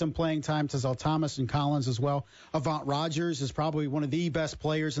sees some playing time, Tazell Thomas and Collins as well. Avant Rogers is probably one of the best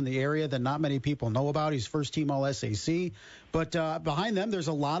players in the area that not many people know about. He's first-team All-SAC. But behind them, there's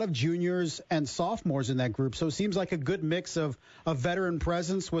a lot of juniors and sophomores in that group. So it seems like a good mix of veteran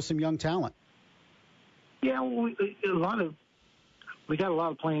presence with some young talent. Yeah, we got a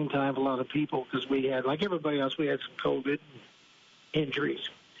lot of playing time for a lot of people because we had, like everybody else, we had some COVID injuries.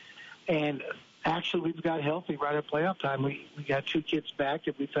 And actually, we've got healthy right at playoff time. We got 2 kids back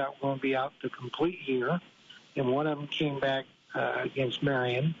that we thought were going to be out the complete year. And one of them came back against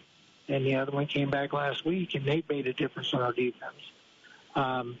Marion, and the other one came back last week, and they made a difference on our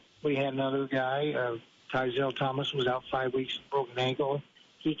defense. We had another guy, Tazell Thomas, was out 5 weeks with a broken ankle.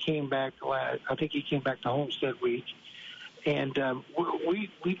 He came back I think he came bac to Homestead week. And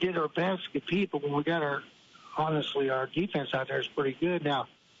we did our best to compete, but when we got our defense out there is pretty good. Now,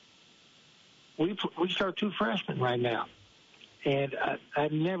 we start 2 freshmen right now. And I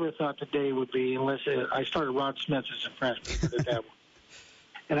never thought the day would be, unless I started Rod Smith as a freshman for the Devil.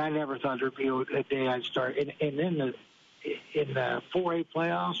 And I never thought there would be a day I'd start. And then in the 4A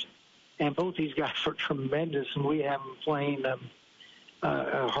playoffs, and both these guys are tremendous, and we have them playing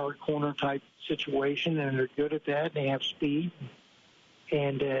a hard corner type situation, and they're good at that. They have speed,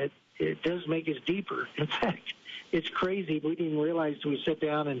 and it does make us deeper. In fact, it's crazy. We didn't realize till we sat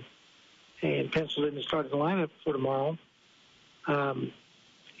down and penciled in and started the lineup for tomorrow.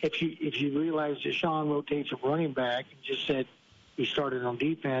 If you realize that Sean rotates a running back and just said he started on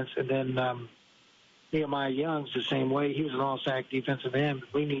defense, and then Nehemiah Young's the same way. He was an all-SAC defensive end.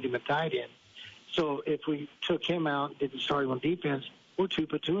 We need him at tight end. So if we took him out and didn't start him on defense, we're 2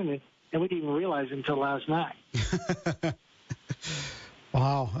 platoon it, and we didn't even realize it until last night.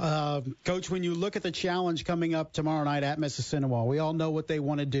 Wow. Coach, when you look at the challenge coming up tomorrow night at Mississinewa, we all know what they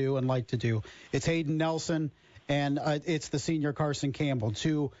want to do and like to do. It's Hayden Nelson, and it's the senior Carson Campbell,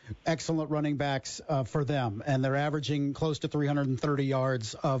 2 excellent running backs for them, and they're averaging close to 330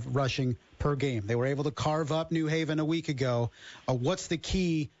 yards of rushing per game. They were able to carve up New Haven a week ago. What's the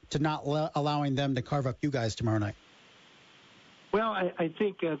key to not allowing them to carve up you guys tomorrow night? Well, I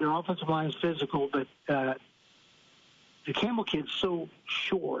think their offensive line is physical, but the Campbell kid's so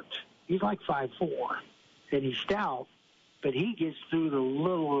short. He's like 5'4", and he's stout, but he gets through the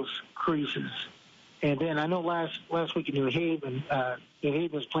littlest creases. And then I know last week in New Haven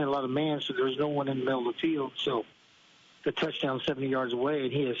was playing a lot of man, so there was no one in the middle of the field. So the touchdown 70 yards away,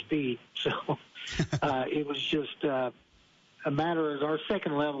 and he has speed. So it was just a matter of our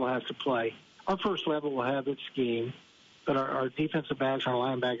second level has to play. Our first level will have its scheme, but our defensive backs, our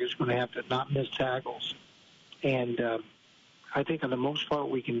linebackers, are going to have to not miss tackles. And I think on the most part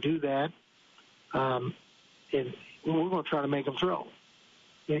we can do that. And we're going to try to make them throw.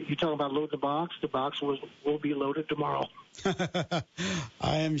 You talk about load the box will be loaded tomorrow.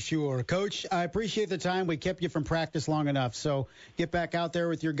 I am sure. Coach, I appreciate the time. We kept you from practice long enough. So get back out there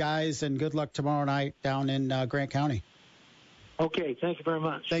with your guys, and good luck tomorrow night down in Grant County. Okay, thank you very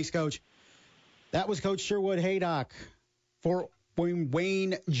much. Thanks, Coach. That was Coach Sherwood Haydock for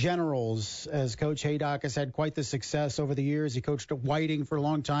Wayne Generals, as Coach Haydock has had quite the success over the years. He coached at Whiting for a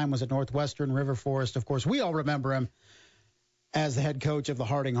long time, was at Northwestern, River Forest. Of course, we all remember him as the head coach of the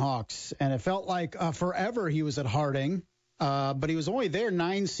Harding Hawks. And it felt like forever he was at Harding, but he was only there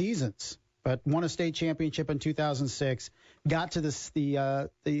 9 seasons, but won a state championship in 2006, got to the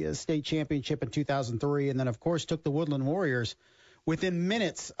state championship in 2003, and then, of course, took the Woodland Warriors within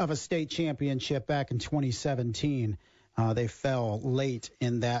minutes of a state championship back in 2017. They fell late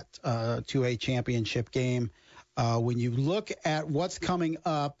in that 2A championship game. When you look at what's coming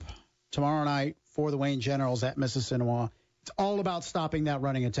up tomorrow night for the Wayne Generals at Mississinewa, it's all about stopping that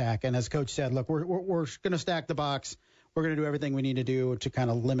running attack. And as Coach said, look, we're going to stack the box. We're going to do everything we need to do to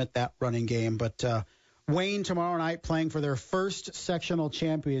kind of limit that running game. But Wayne tomorrow night playing for their first sectional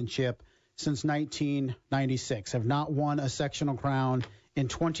championship since 1996. Have not won a sectional crown in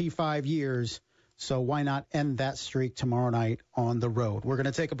 25 years. So why not end that streak tomorrow night on the road? We're going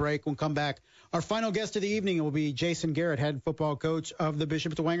to take a break. We'll come back. Our final guest of the evening will be Jason Garrett, head football coach of the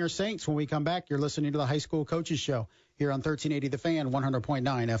Bishop Dwenger Saints. When we come back, you're listening to the High School Coaches Show here on 1380 The Fan, 100.9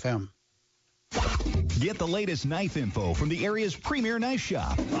 FM. Get the latest knife info from the area's premier knife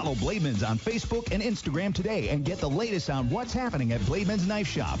shop. Follow Blademans on Facebook and Instagram today and get the latest on what's happening at Blademans Knife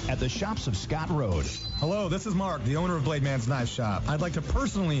Shop at the Shops of Scott Road. Hello, this is Mark, the owner of Blade Man's Knife Shop. I'd like to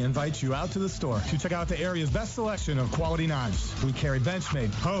personally invite you out to the store to check out the area's best selection of quality knives. We carry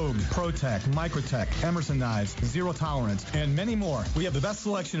Benchmade, Hogue, ProTech, Microtech, Emerson knives, Zero Tolerance, and many more. We have the best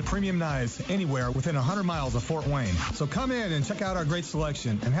selection of premium knives anywhere within 100 miles of Fort Wayne. So come in and check out our great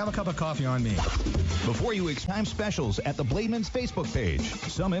selection and have a cup of coffee on me. Before you time specials at the Blademan's Facebook page.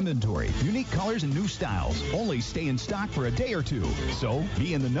 Some inventory, unique colors, and new styles. Only stay in stock for a day or two. So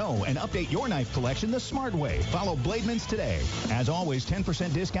be in the know and update your knife collection the smart way. Follow Blademan's today. As always,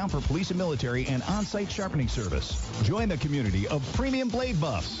 10% discount for police and military and on-site sharpening service. Join the community of premium blade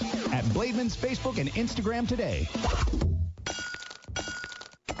buffs at Blademan's Facebook and Instagram today.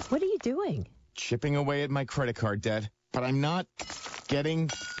 What are you doing? Chipping away at my credit card debt, but I'm not getting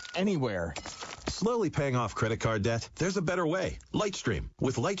anywhere. Slowly paying off credit card debt? There's a better way. Lightstream.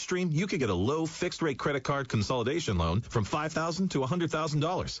 With Lightstream, you can get a low fixed-rate credit card consolidation loan from $5,000 to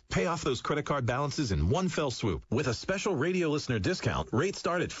 $100,000. Pay off those credit card balances in one fell swoop. With a special radio listener discount, rates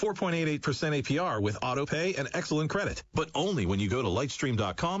start at 4.88% APR with AutoPay and excellent credit. But only when you go to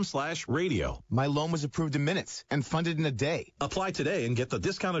lightstream.com/radio. My loan was approved in minutes and funded in a day. Apply today and get the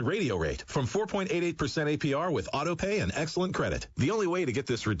discounted radio rate from 4.88% APR with AutoPay and excellent credit. The only way to get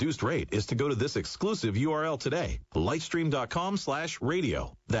this reduced rate is to go to this exclusive URL today,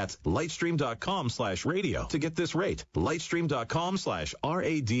 lightstream.com/radio. That's lightstream.com/radio to get this rate.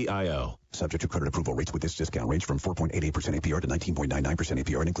 Lightstream.com/RADIO. Subject to credit approval. Rates with this discount range from 4.88% APR to 19.99%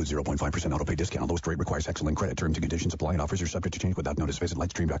 APR and includes 0.5% auto pay discount. Lowest rate requires excellent credit. Terms and conditions apply and offers are subject to change without notice. Visit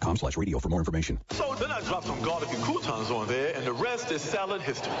lightstream.com/radio for more information. So then I dropped some garlic and croutons on there, and the rest is salad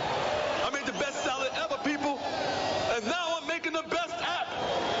history. I made the best salad ever, people, and now I'm making the best app.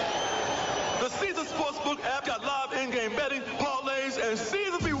 The Caesar Sportsbook app got live in-game betting, parlays, and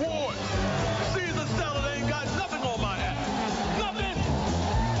Caesar rewards. Caesar salad ain't got nothing on my app. Nothing.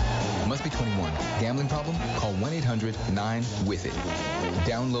 Must be 21. Gambling problem? Call 1-800-9-WITH-IT.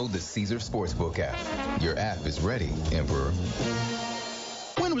 Download the Caesar Sportsbook app. Your app is ready, Emperor.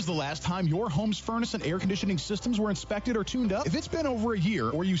 When was the last time your home's furnace and air conditioning systems were inspected or tuned up? If it's been over a year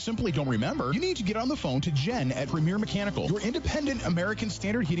or you simply don't remember, you need to get on the phone to Jen at Premier Mechanical, your independent American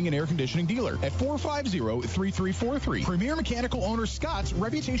Standard heating and air conditioning dealer at 450-3343. Premier Mechanical owner Scott's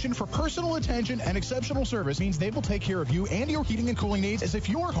reputation for personal attention and exceptional service means they will take care of you and your heating and cooling needs as if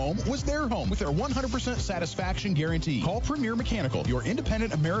your home was their home with their 100% satisfaction guarantee. Call Premier Mechanical, your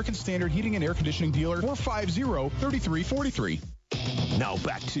independent American Standard heating and air conditioning dealer, 450-3343. Now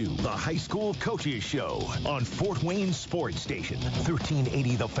back to the High School Coaches Show on Fort Wayne Sports Station,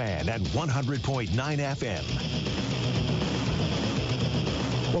 1380 The Fan and 100.9 FM.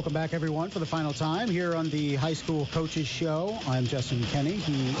 Welcome back, everyone, for the final time here on the High School Coaches Show. I'm Justin Kenny.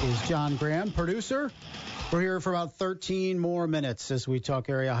 He is John Graham, producer. We're here for about 13 more minutes as we talk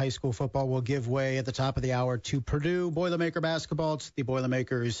area high school football. We'll give way at the top of the hour to Purdue Boilermaker basketball. It's the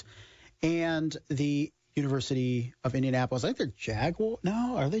Boilermakers and the University of Indianapolis. I think they're Jaguars.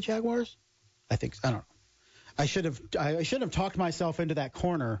 No, are they Jaguars? I think so. I don't know. I should have talked myself into that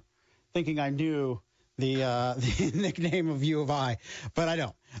corner, thinking I knew the nickname of U of I, but I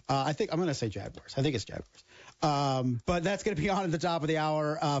don't. I think I'm going to say Jaguars. I think it's Jaguars. But that's going to be on at the top of the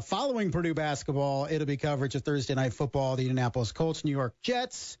hour. Following Purdue basketball, it'll be coverage of Thursday Night Football, the Indianapolis Colts, New York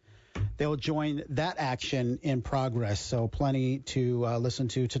Jets. They'll join that action in progress. So plenty to listen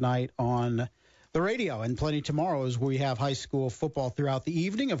to tonight on the radio, and plenty tomorrow as we have high school football throughout the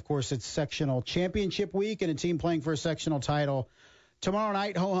evening. Of course, it's sectional championship week and a team playing for a sectional title. Tomorrow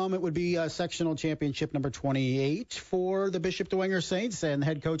night, ho-hum, it would be sectional championship number 28 for the Bishop Dwenger Saints, and the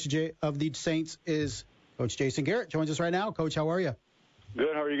head coach of the Saints is Coach Jason Garrett. Joins us right now. Coach, how are you?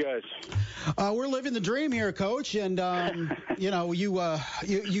 Good. How are you guys? We're living the dream here, Coach. And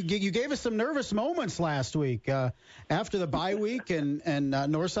you gave us some nervous moments last week after the bye week, and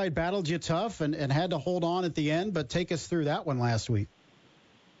Northside battled you tough and had to hold on at the end. But take us through that one last week.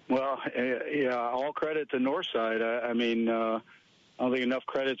 Well, yeah, all credit to Northside. I mean, I don't think enough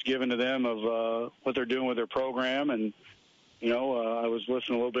credit's given to them of what they're doing with their program. And I was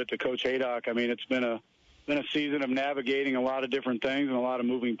listening a little bit to Coach Haydock. I mean, it's been a season of navigating a lot of different things and a lot of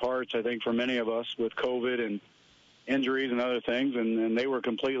moving parts, I think, for many of us with COVID and injuries and other things. And they were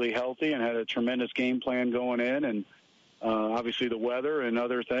completely healthy and had a tremendous game plan going in, and obviously the weather and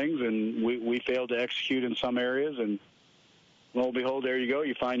other things. And we failed to execute in some areas. And lo and behold, there you go.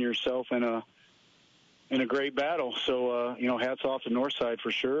 You find yourself in a great battle. So, hats off to Northside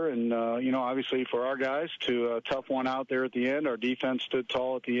for sure. And, obviously for our guys to a tough one out there at the end. Our defense stood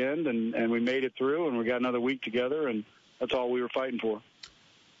tall at the end, and we made it through, and we got another week together, and that's all we were fighting for.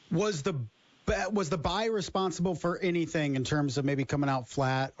 Was the But was the bye responsible for anything in terms of maybe coming out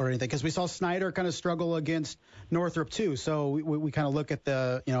flat or anything? Because we saw Snyder kind of struggle against Northrop too. So we kind of look at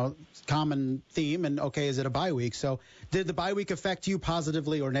the common theme and, okay, is it a bye week? So did the bye week affect you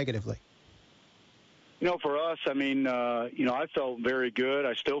positively or negatively? For us, I mean, I felt very good.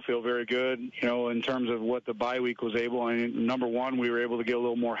 I still feel very good, in terms of what the bye week was able. I mean, number one, we were able to get a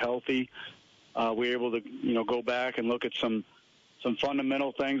little more healthy. We were able to, go back and look at some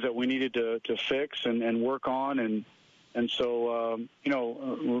fundamental things that we needed to fix and work on. And so,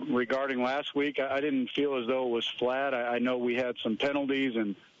 regarding last week, I didn't feel as though it was flat. I know we had some penalties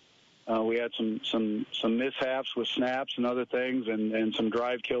and we had some mishaps with snaps and other things and some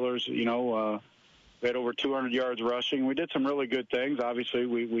drive killers, We had over 200 yards rushing. We did some really good things. Obviously,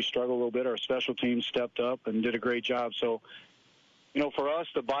 we struggled a little bit. Our special teams stepped up and did a great job. So, for us,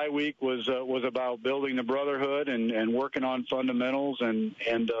 the bye week was about building the brotherhood and working on fundamentals and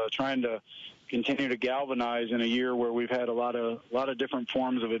trying to continue to galvanize in a year where we've had a lot of different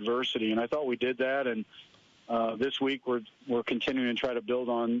forms of adversity. And I thought we did that. And this week we're continuing to try to build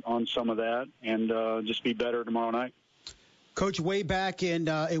on some of that and just be better tomorrow night. Coach, way back in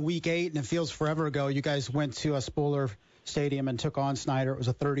Week 8, and it feels forever ago, you guys went to Spoiler Stadium and took on Snyder. It was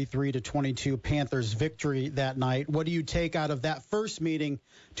a 33-22 Panthers victory that night. What do you take out of that first meeting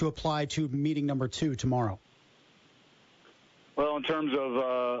to apply to meeting number 2 tomorrow? Well, in terms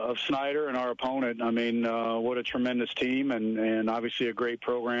of Snyder and our opponent, I mean, what a tremendous team and obviously a great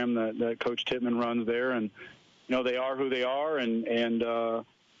program that Coach Tittman runs there. And, they are who they are and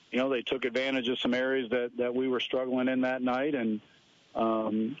they took advantage of some areas that we were struggling in that night. And,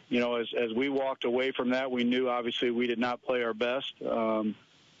 as we walked away from that, we knew obviously we did not play our best.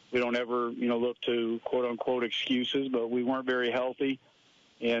 We don't ever, look to quote unquote excuses, but we weren't very healthy.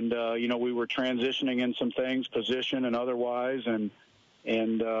 And, we were transitioning in some things, position and otherwise. And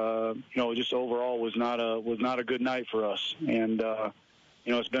just overall was not a good night for us. And,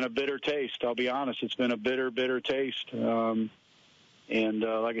 it's been a bitter taste. I'll be honest. It's been a bitter taste. And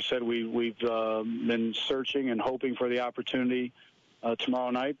like I said, we've been searching and hoping for the opportunity tomorrow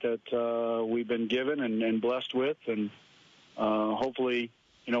night that we've been given and blessed with. And hopefully,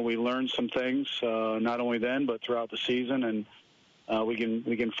 we learn some things, not only then, but throughout the season. And we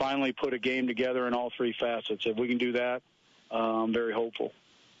can finally put a game together in all three facets. If we can do that, I'm very hopeful.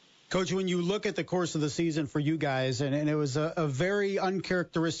 Coach, when you look at the course of the season for you guys, and it was a very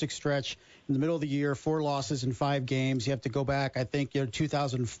uncharacteristic stretch in the middle of the year, 4 losses in 5 games. You have to go back, I think,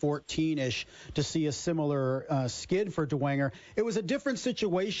 2014-ish to see a similar skid for Dwenger. It was a different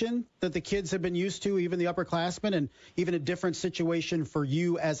situation that the kids have been used to, even the upperclassmen, and even a different situation for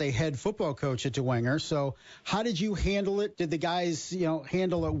you as a head football coach at Dwenger. So how did you handle it? Did the guys,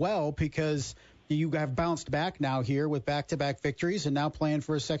 handle it well? Because you have bounced back now here with back-to-back victories and now playing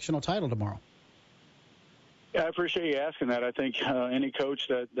for a sectional title tomorrow. Yeah, I appreciate you asking that. I think any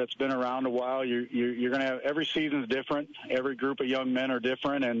coach that's been around a while, you're going to have every season's different. Every group of young men are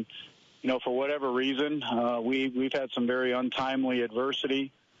different, and for whatever reason, we've had some very untimely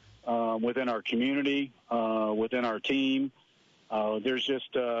adversity within our community, within our team. There's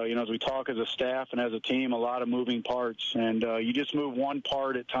just as we talk as a staff and as a team, a lot of moving parts, and you just move one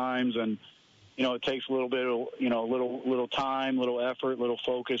part at times, and it takes a little bit of little time, little effort, little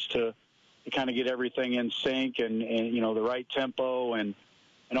focus to kind of get everything in sync and the right tempo and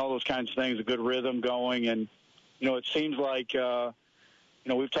all those kinds of things, a good rhythm going. And, it seems like,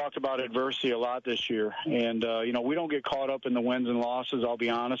 we've talked about adversity a lot this year. And, we don't get caught up in the wins and losses, I'll be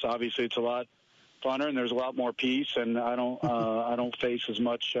honest. Obviously, it's a lot funner and there's a lot more peace. And I don't face as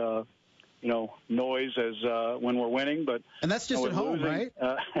much, noise as when we're winning. And that's just at home, losing, right?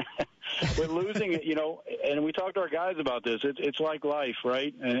 With losing, and we talked to our guys about this, it's like life,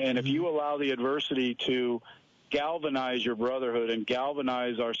 right? And if you allow the adversity to galvanize your brotherhood and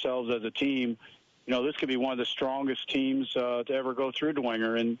galvanize ourselves as a team, this could be one of the strongest teams to ever go through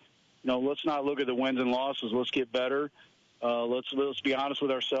Dwenger. And, let's not look at the wins and losses. Let's get better. Let's be honest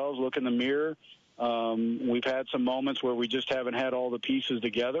with ourselves, look in the mirror. We've had some moments where we just haven't had all the pieces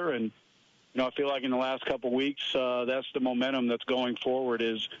together. And, I feel like in the last couple of weeks, that's the momentum that's going forward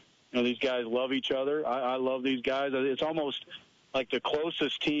is, these guys love each other. I love these guys. It's almost like the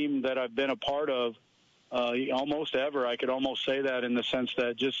closest team that I've been a part of almost ever. I could almost say that in the sense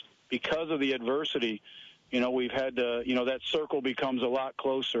that just because of the adversity, we've had to, that circle becomes a lot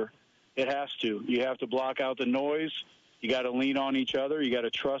closer. It has to. You have to block out the noise. You got to lean on each other. You got to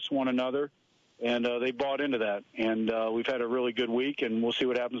trust one another. And they bought into that. And we've had a really good week, and we'll see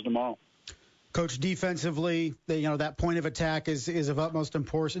what happens tomorrow. Coach, defensively, that point of attack is of utmost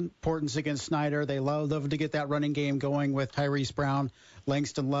importance against Snyder. They love to get that running game going with Tyrese Brown,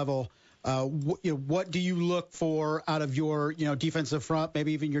 Langston Level. What do you look for out of your defensive front,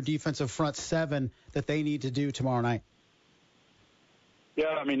 maybe even your defensive front seven, that they need to do tomorrow night? Yeah,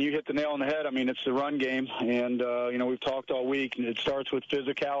 I mean, you hit the nail on the head. I mean, it's the run game, and, we've talked all week, and it starts with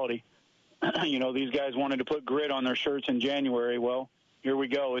physicality. These guys wanted to put grit on their shirts in January. Well, here we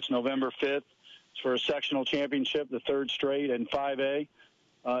go. It's November 5th. It's for a sectional championship, the third straight, and 5A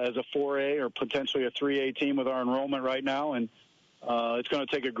as a 4A or potentially a 3A team with our enrollment right now, and it's going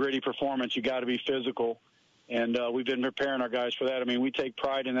to take a gritty performance. You got to be physical, and we've been preparing our guys for that. I mean, we take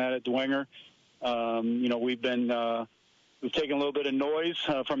pride in that at Dwenger. We've taken a little bit of noise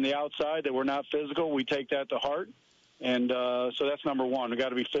from the outside that we're not physical. We take that to heart, and so that's number one. We got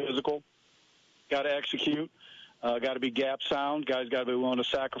to be physical, got to execute, got to be gap sound. Guys got to be willing to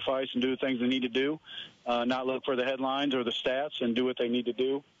sacrifice and do the things they need to do, not look for the headlines or the stats, and do what they need to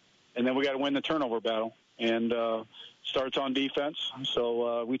do. And then we got to win the turnover battle, and starts on defense.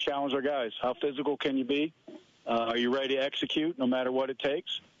 So we challenge our guys. How physical can you be? Are you ready to execute no matter what it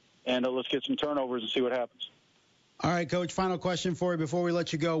takes? And let's get some turnovers and see what happens. All right, Coach, final question for you before we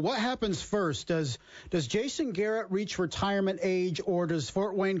let you go. What happens first? Does Jason Garrett reach retirement age, or does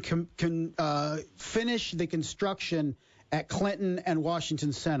Fort Wayne finish the construction at Clinton and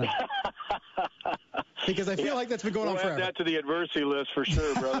Washington Center? Because I feel like that's been going on forever. We'll add that to the adversity list for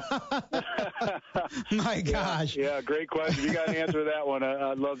sure, brother. My gosh. Yeah, great question. If you got an answer to that one,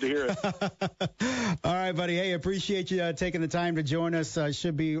 I'd love to hear it. All right, buddy. Hey, appreciate you taking the time to join us.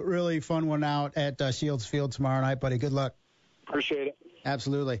 Should be a really fun one out at Shields Field tomorrow night, buddy. Good luck. Appreciate it.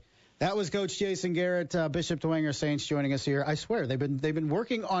 Absolutely. That was Coach Jason Garrett, Bishop Dwenger Saints, joining us here. I swear, they've been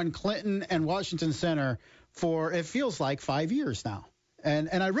working on Clinton and Washington Center for, it feels like, 5 years now. And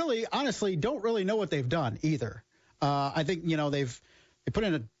I really, honestly, don't really know what they've done either. I think, they put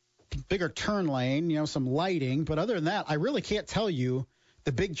in a bigger turn lane, some lighting. But other than that, I really can't tell you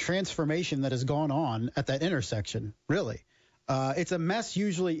the big transformation that has gone on at that intersection, really. It's a mess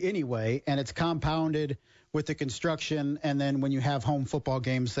usually anyway, and it's compounded with the construction. And then when you have home football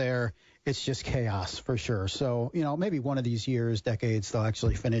games there, it's just chaos for sure. So, maybe one of these years, decades, they'll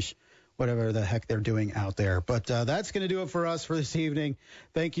actually finish whatever the heck they're doing out there. But that's going to do it for us for this evening.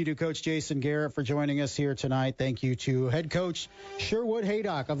 Thank you to Coach Jason Garrett for joining us here tonight. Thank you to head coach Sherwood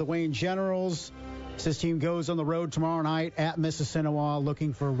Haydock of the Wayne Generals. His team goes on the road tomorrow night at Mississinewa,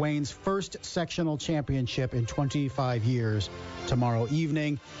 looking for Wayne's first sectional championship in 25 years tomorrow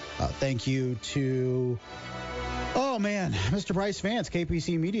evening. Thank you to, Mr. Bryce Vance,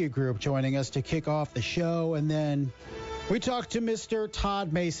 KPC Media Group, joining us to kick off the show. And then we talked to Mr.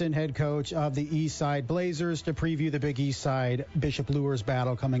 Todd Mason, head coach of the Eastside Blazers, to preview the Big Eastside Bishop Luers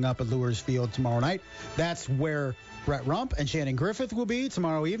battle coming up at Luers Field tomorrow night. That's where Brett Rump and Shannon Griffith will be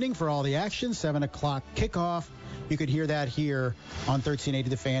tomorrow evening for all the action, 7 o'clock kickoff. You could hear that here on 1380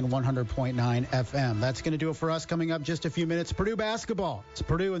 The Fan, 100.9 FM. That's going to do it for us. Coming up just a few minutes, Purdue basketball. It's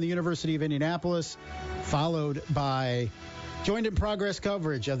Purdue and the University of Indianapolis, followed by joined in progress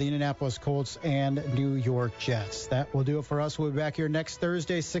coverage of the Indianapolis Colts and New York Jets. That will do it for us. We'll be back here next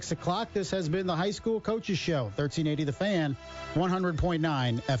Thursday, 6 o'clock. This has been the High School Coaches Show, 1380 The Fan,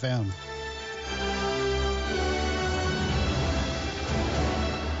 100.9 FM.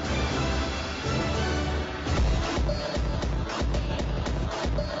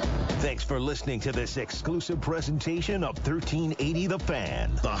 Thanks for listening to this exclusive presentation of 1380 The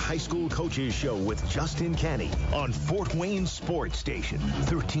Fan, the High School Coaches Show with Justin Kenny on Fort Wayne Sports Station,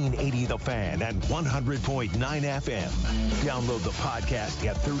 1380 The Fan and 100.9 FM. Download the podcast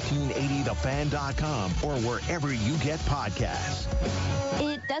at 1380thefan.com or wherever you get podcasts.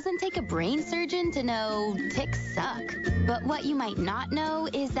 It doesn't take a brain surgeon to know ticks suck. But what you might not know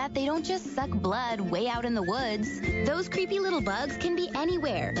is that they don't just suck blood way out in the woods. Those creepy little bugs can be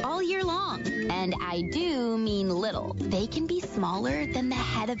anywhere, all year long. And I do mean little. They can be smaller than the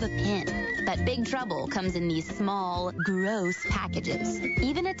head of a pin. But big trouble comes in these small, gross packages.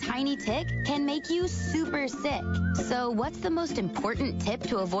 Even a tiny tick can make you super sick. So what's the most important tip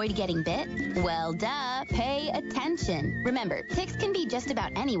to avoid getting bit? Well, duh, pay attention. Remember, ticks can be just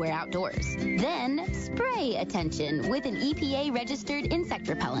about anywhere outdoors. Then spray attention with an EPA-registered insect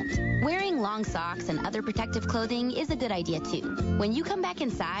repellent. Wearing long socks and other protective clothing is a good idea too. When you come back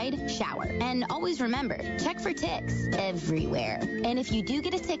inside, shower. And always remember, check for ticks everywhere. And if you do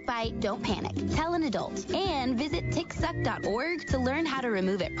get a tick bite, don't panic. Tell an adult. And visit ticksuck.org to learn how to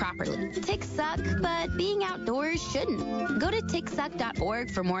remove it properly. Ticks suck, but being outdoors shouldn't. Go to ticksuck.org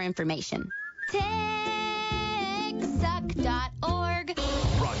for more information. Ticksuck.org.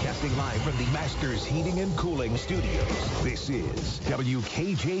 Broadcast Broadcasting live from the Masters Heating and Cooling Studios. This is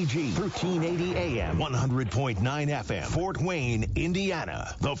WKJG 1380 AM, 100.9 FM, Fort Wayne,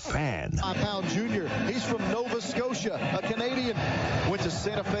 Indiana. The Fan. 5-pound junior. He's from Nova Scotia, a Canadian. Went to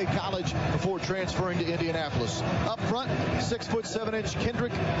Santa Fe College before transferring to Indianapolis. Up front, 6'7"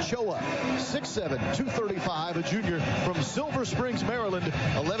 Kendrick Choa, 6'7", 235, a junior from Silver Springs, Maryland.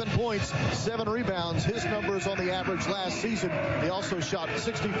 11 points, 7 rebounds. His numbers on the average last season. He also shot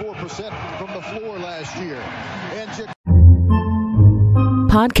 64% from the floor last year. And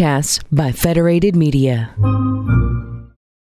Podcasts by Federated Media.